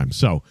same time.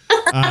 So,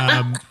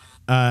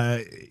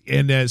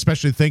 and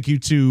especially thank you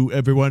to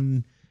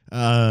everyone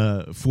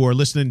for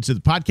listening to the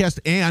podcast.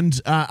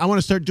 And I want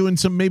to start doing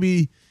some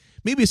maybe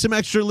some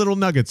extra little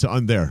nuggets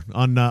on there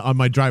on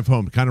my drive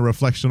home, kind of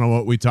reflection on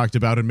what we talked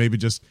about, and maybe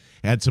just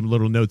add some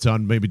little notes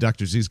on. Maybe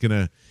Dr. Z's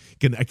I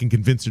can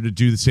convince her to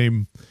do the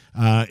same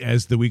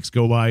as the weeks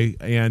go by.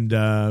 And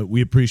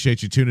we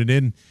appreciate you tuning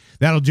in.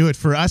 That'll do it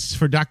for us.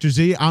 For Dr.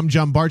 Z, I'm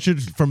John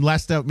Barchard from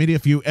Last Out Media.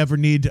 If you ever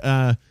need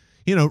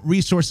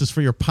resources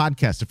for your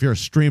podcast, if you're a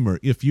streamer,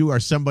 if you are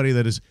somebody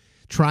that is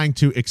trying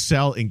to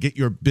excel and get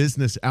your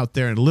business out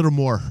there and a little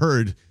more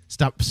heard,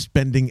 stop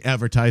spending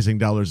advertising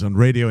dollars on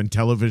radio and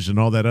television,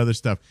 all that other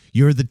stuff.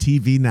 You're the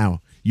TV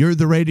now. You're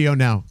the radio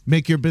now.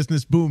 Make your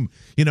business boom.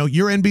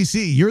 You're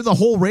NBC. You're the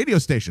whole radio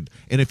station.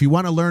 And if you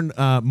want to learn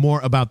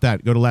more about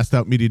that, go to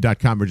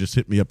lastoutmedia.com or just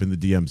hit me up in the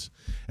DMs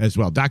as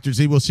well. Dr.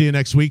 Z, we'll see you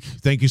next week.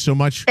 Thank you so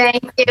much.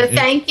 Thank you.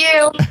 Thank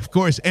you. Of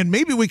course. And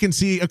maybe we can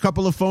see a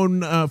couple of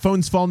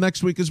phones fall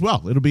next week as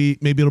well. It'll be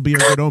a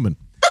good omen.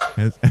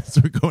 As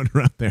we're going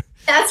around there.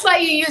 That's why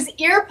you use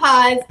ear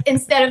pods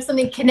instead of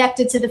something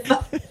connected to the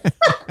phone.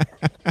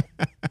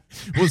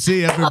 We'll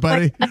see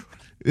everybody.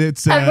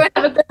 It's everyone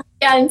have a good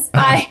weekend.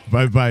 Bye.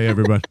 Bye,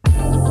 everybody.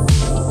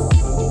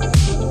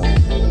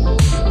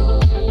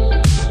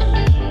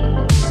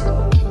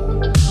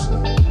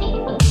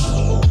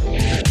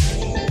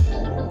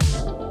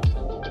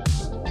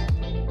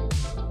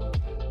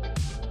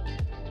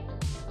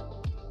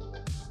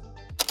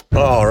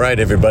 All right,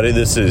 everybody.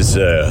 This is,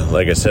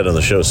 like I said on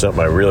the show,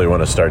 something I really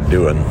want to start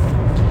doing.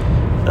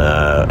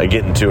 I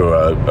get into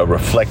a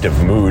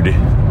reflective mood,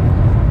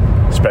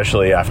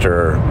 especially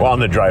on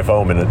the drive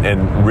home,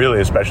 and really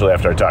especially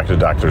after I talk to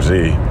Dr. Z.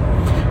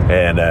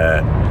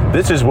 And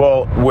this is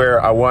where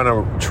I want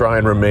to try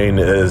and remain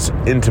as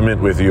intimate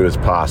with you as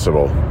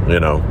possible.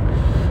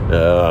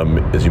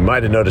 As you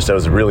might have noticed, I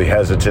was really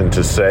hesitant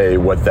to say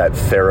what that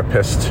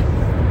therapist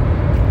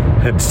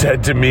had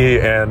said to me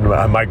and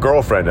my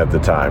girlfriend at the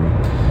time.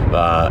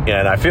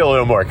 And I feel a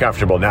little more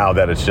comfortable now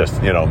that it's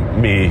just,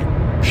 me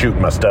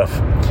shooting my stuff.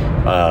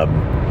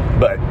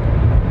 But,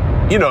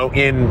 in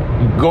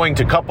going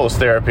to couples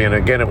therapy, and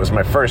again, it was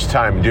my first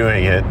time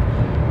doing it,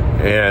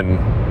 and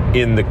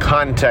in the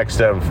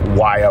context of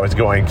why I was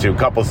going to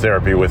couples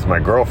therapy with my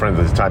girlfriend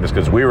at the time is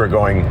because we were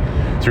going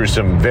through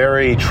some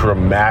very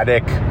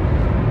traumatic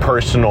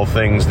personal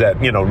things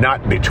that,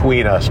 not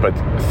between us, but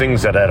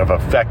things that have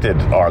affected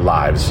our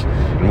lives.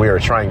 And we were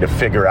trying to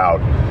figure out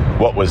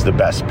what was the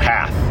best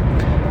path.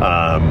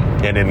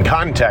 And in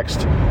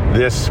context,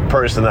 this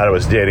person that I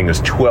was dating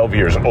was 12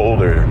 years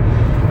older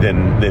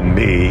than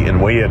me,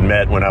 and we had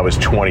met when I was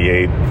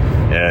 28,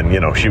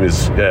 and she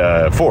was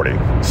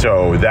 40.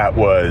 So that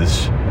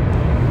was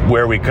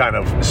where we kind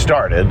of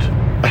started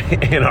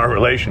in our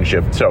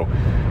relationship. So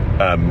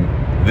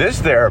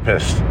this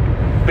therapist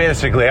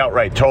basically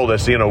outright told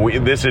us,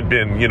 this had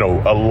been,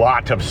 a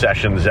lot of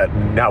sessions that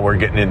now we're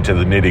getting into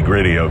the nitty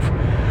gritty of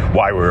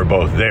why we were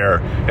both there.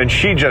 And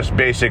she just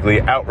basically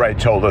outright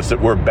told us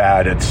that we're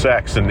bad at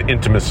sex and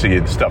intimacy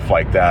and stuff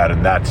like that.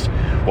 And that's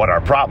what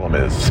our problem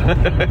is,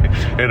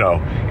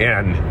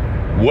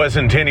 and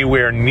wasn't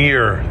anywhere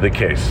near the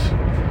case.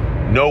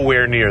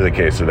 Nowhere near the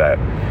case of that.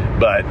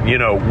 But,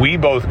 we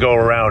both go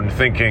around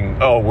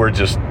thinking, oh, we're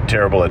just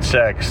terrible at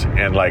sex.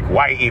 And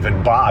why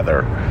even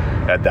bother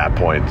at that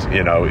point?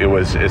 It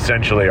was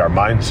essentially our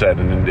mindset.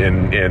 And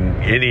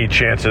any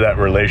chance of that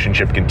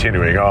relationship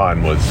continuing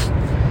on was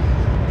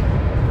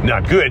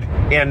not good.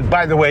 And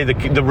by the way,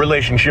 the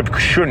relationship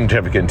shouldn't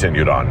have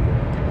continued on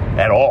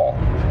at all.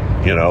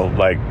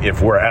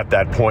 If we're at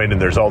that point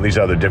and there's all these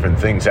other different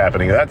things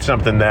happening, that's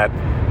something that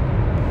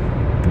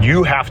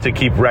you have to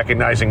keep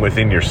recognizing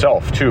within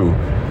yourself too.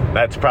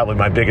 That's probably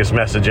my biggest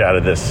message out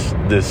of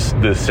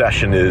this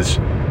session is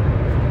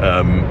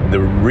the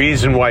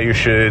reason why you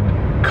should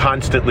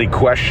constantly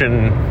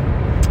question,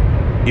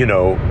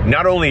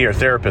 not only your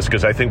therapist,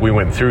 because I think we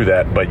went through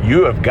that, but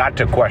you have got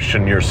to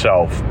question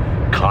yourself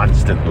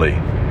constantly.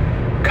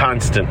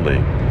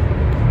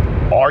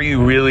 Are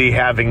you really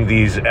having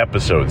these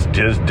episodes?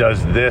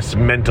 Does this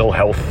mental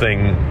health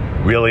thing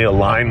really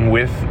align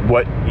with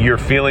what you're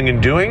feeling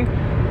and doing?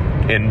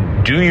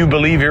 And do you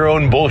believe your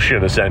own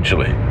bullshit,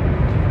 essentially?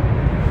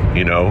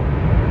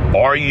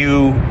 Are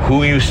you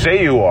who you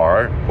say you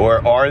are,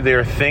 or are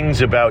there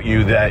things about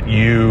you that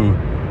you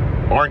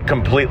aren't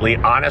completely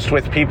honest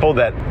with people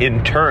that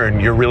in turn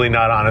you're really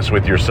not honest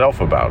with yourself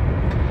about?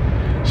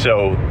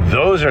 So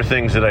those are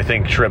things that I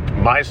think trip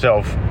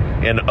myself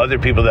and other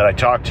people that I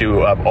talk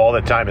to all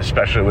the time,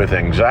 especially with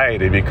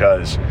anxiety,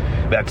 because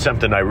that's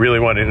something I really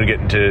wanted to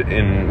get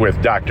in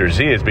with Dr.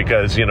 Z, is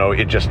because,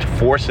 it just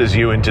forces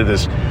you into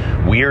this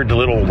weird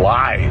little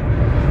lie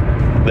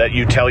that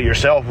you tell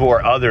yourself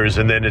or others,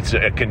 and then it's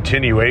a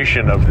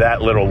continuation of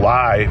that little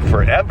lie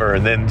forever,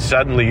 and then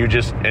suddenly you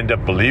just end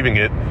up believing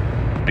it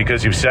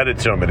because you've said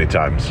it so many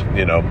times.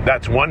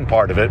 That's one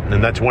part of it,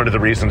 and that's one of the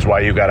reasons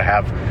why you got to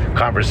have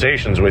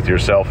conversations with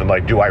yourself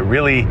and do I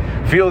really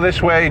feel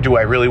this way? Do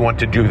I really want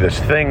to do this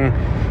thing?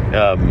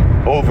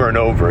 Over and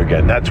over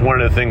again. That's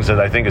one of the things that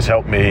I think has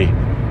helped me,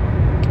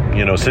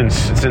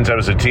 since I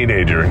was a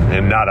teenager,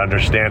 and not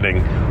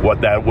understanding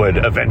what that would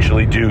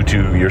eventually do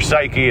to your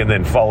psyche and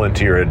then fall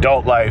into your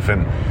adult life,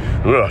 and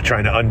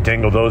trying to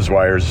untangle those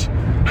wires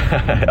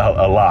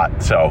a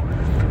lot. So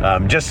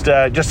just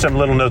some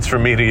little notes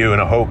from me to you,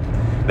 and I hope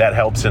that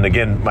helps. And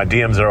again, my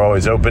DMs are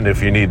always open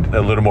if you need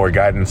a little more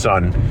guidance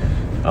on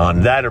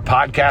that, or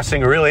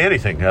podcasting, or really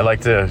anything. I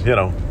like to,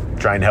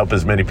 try and help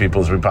as many people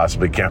as we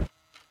possibly can.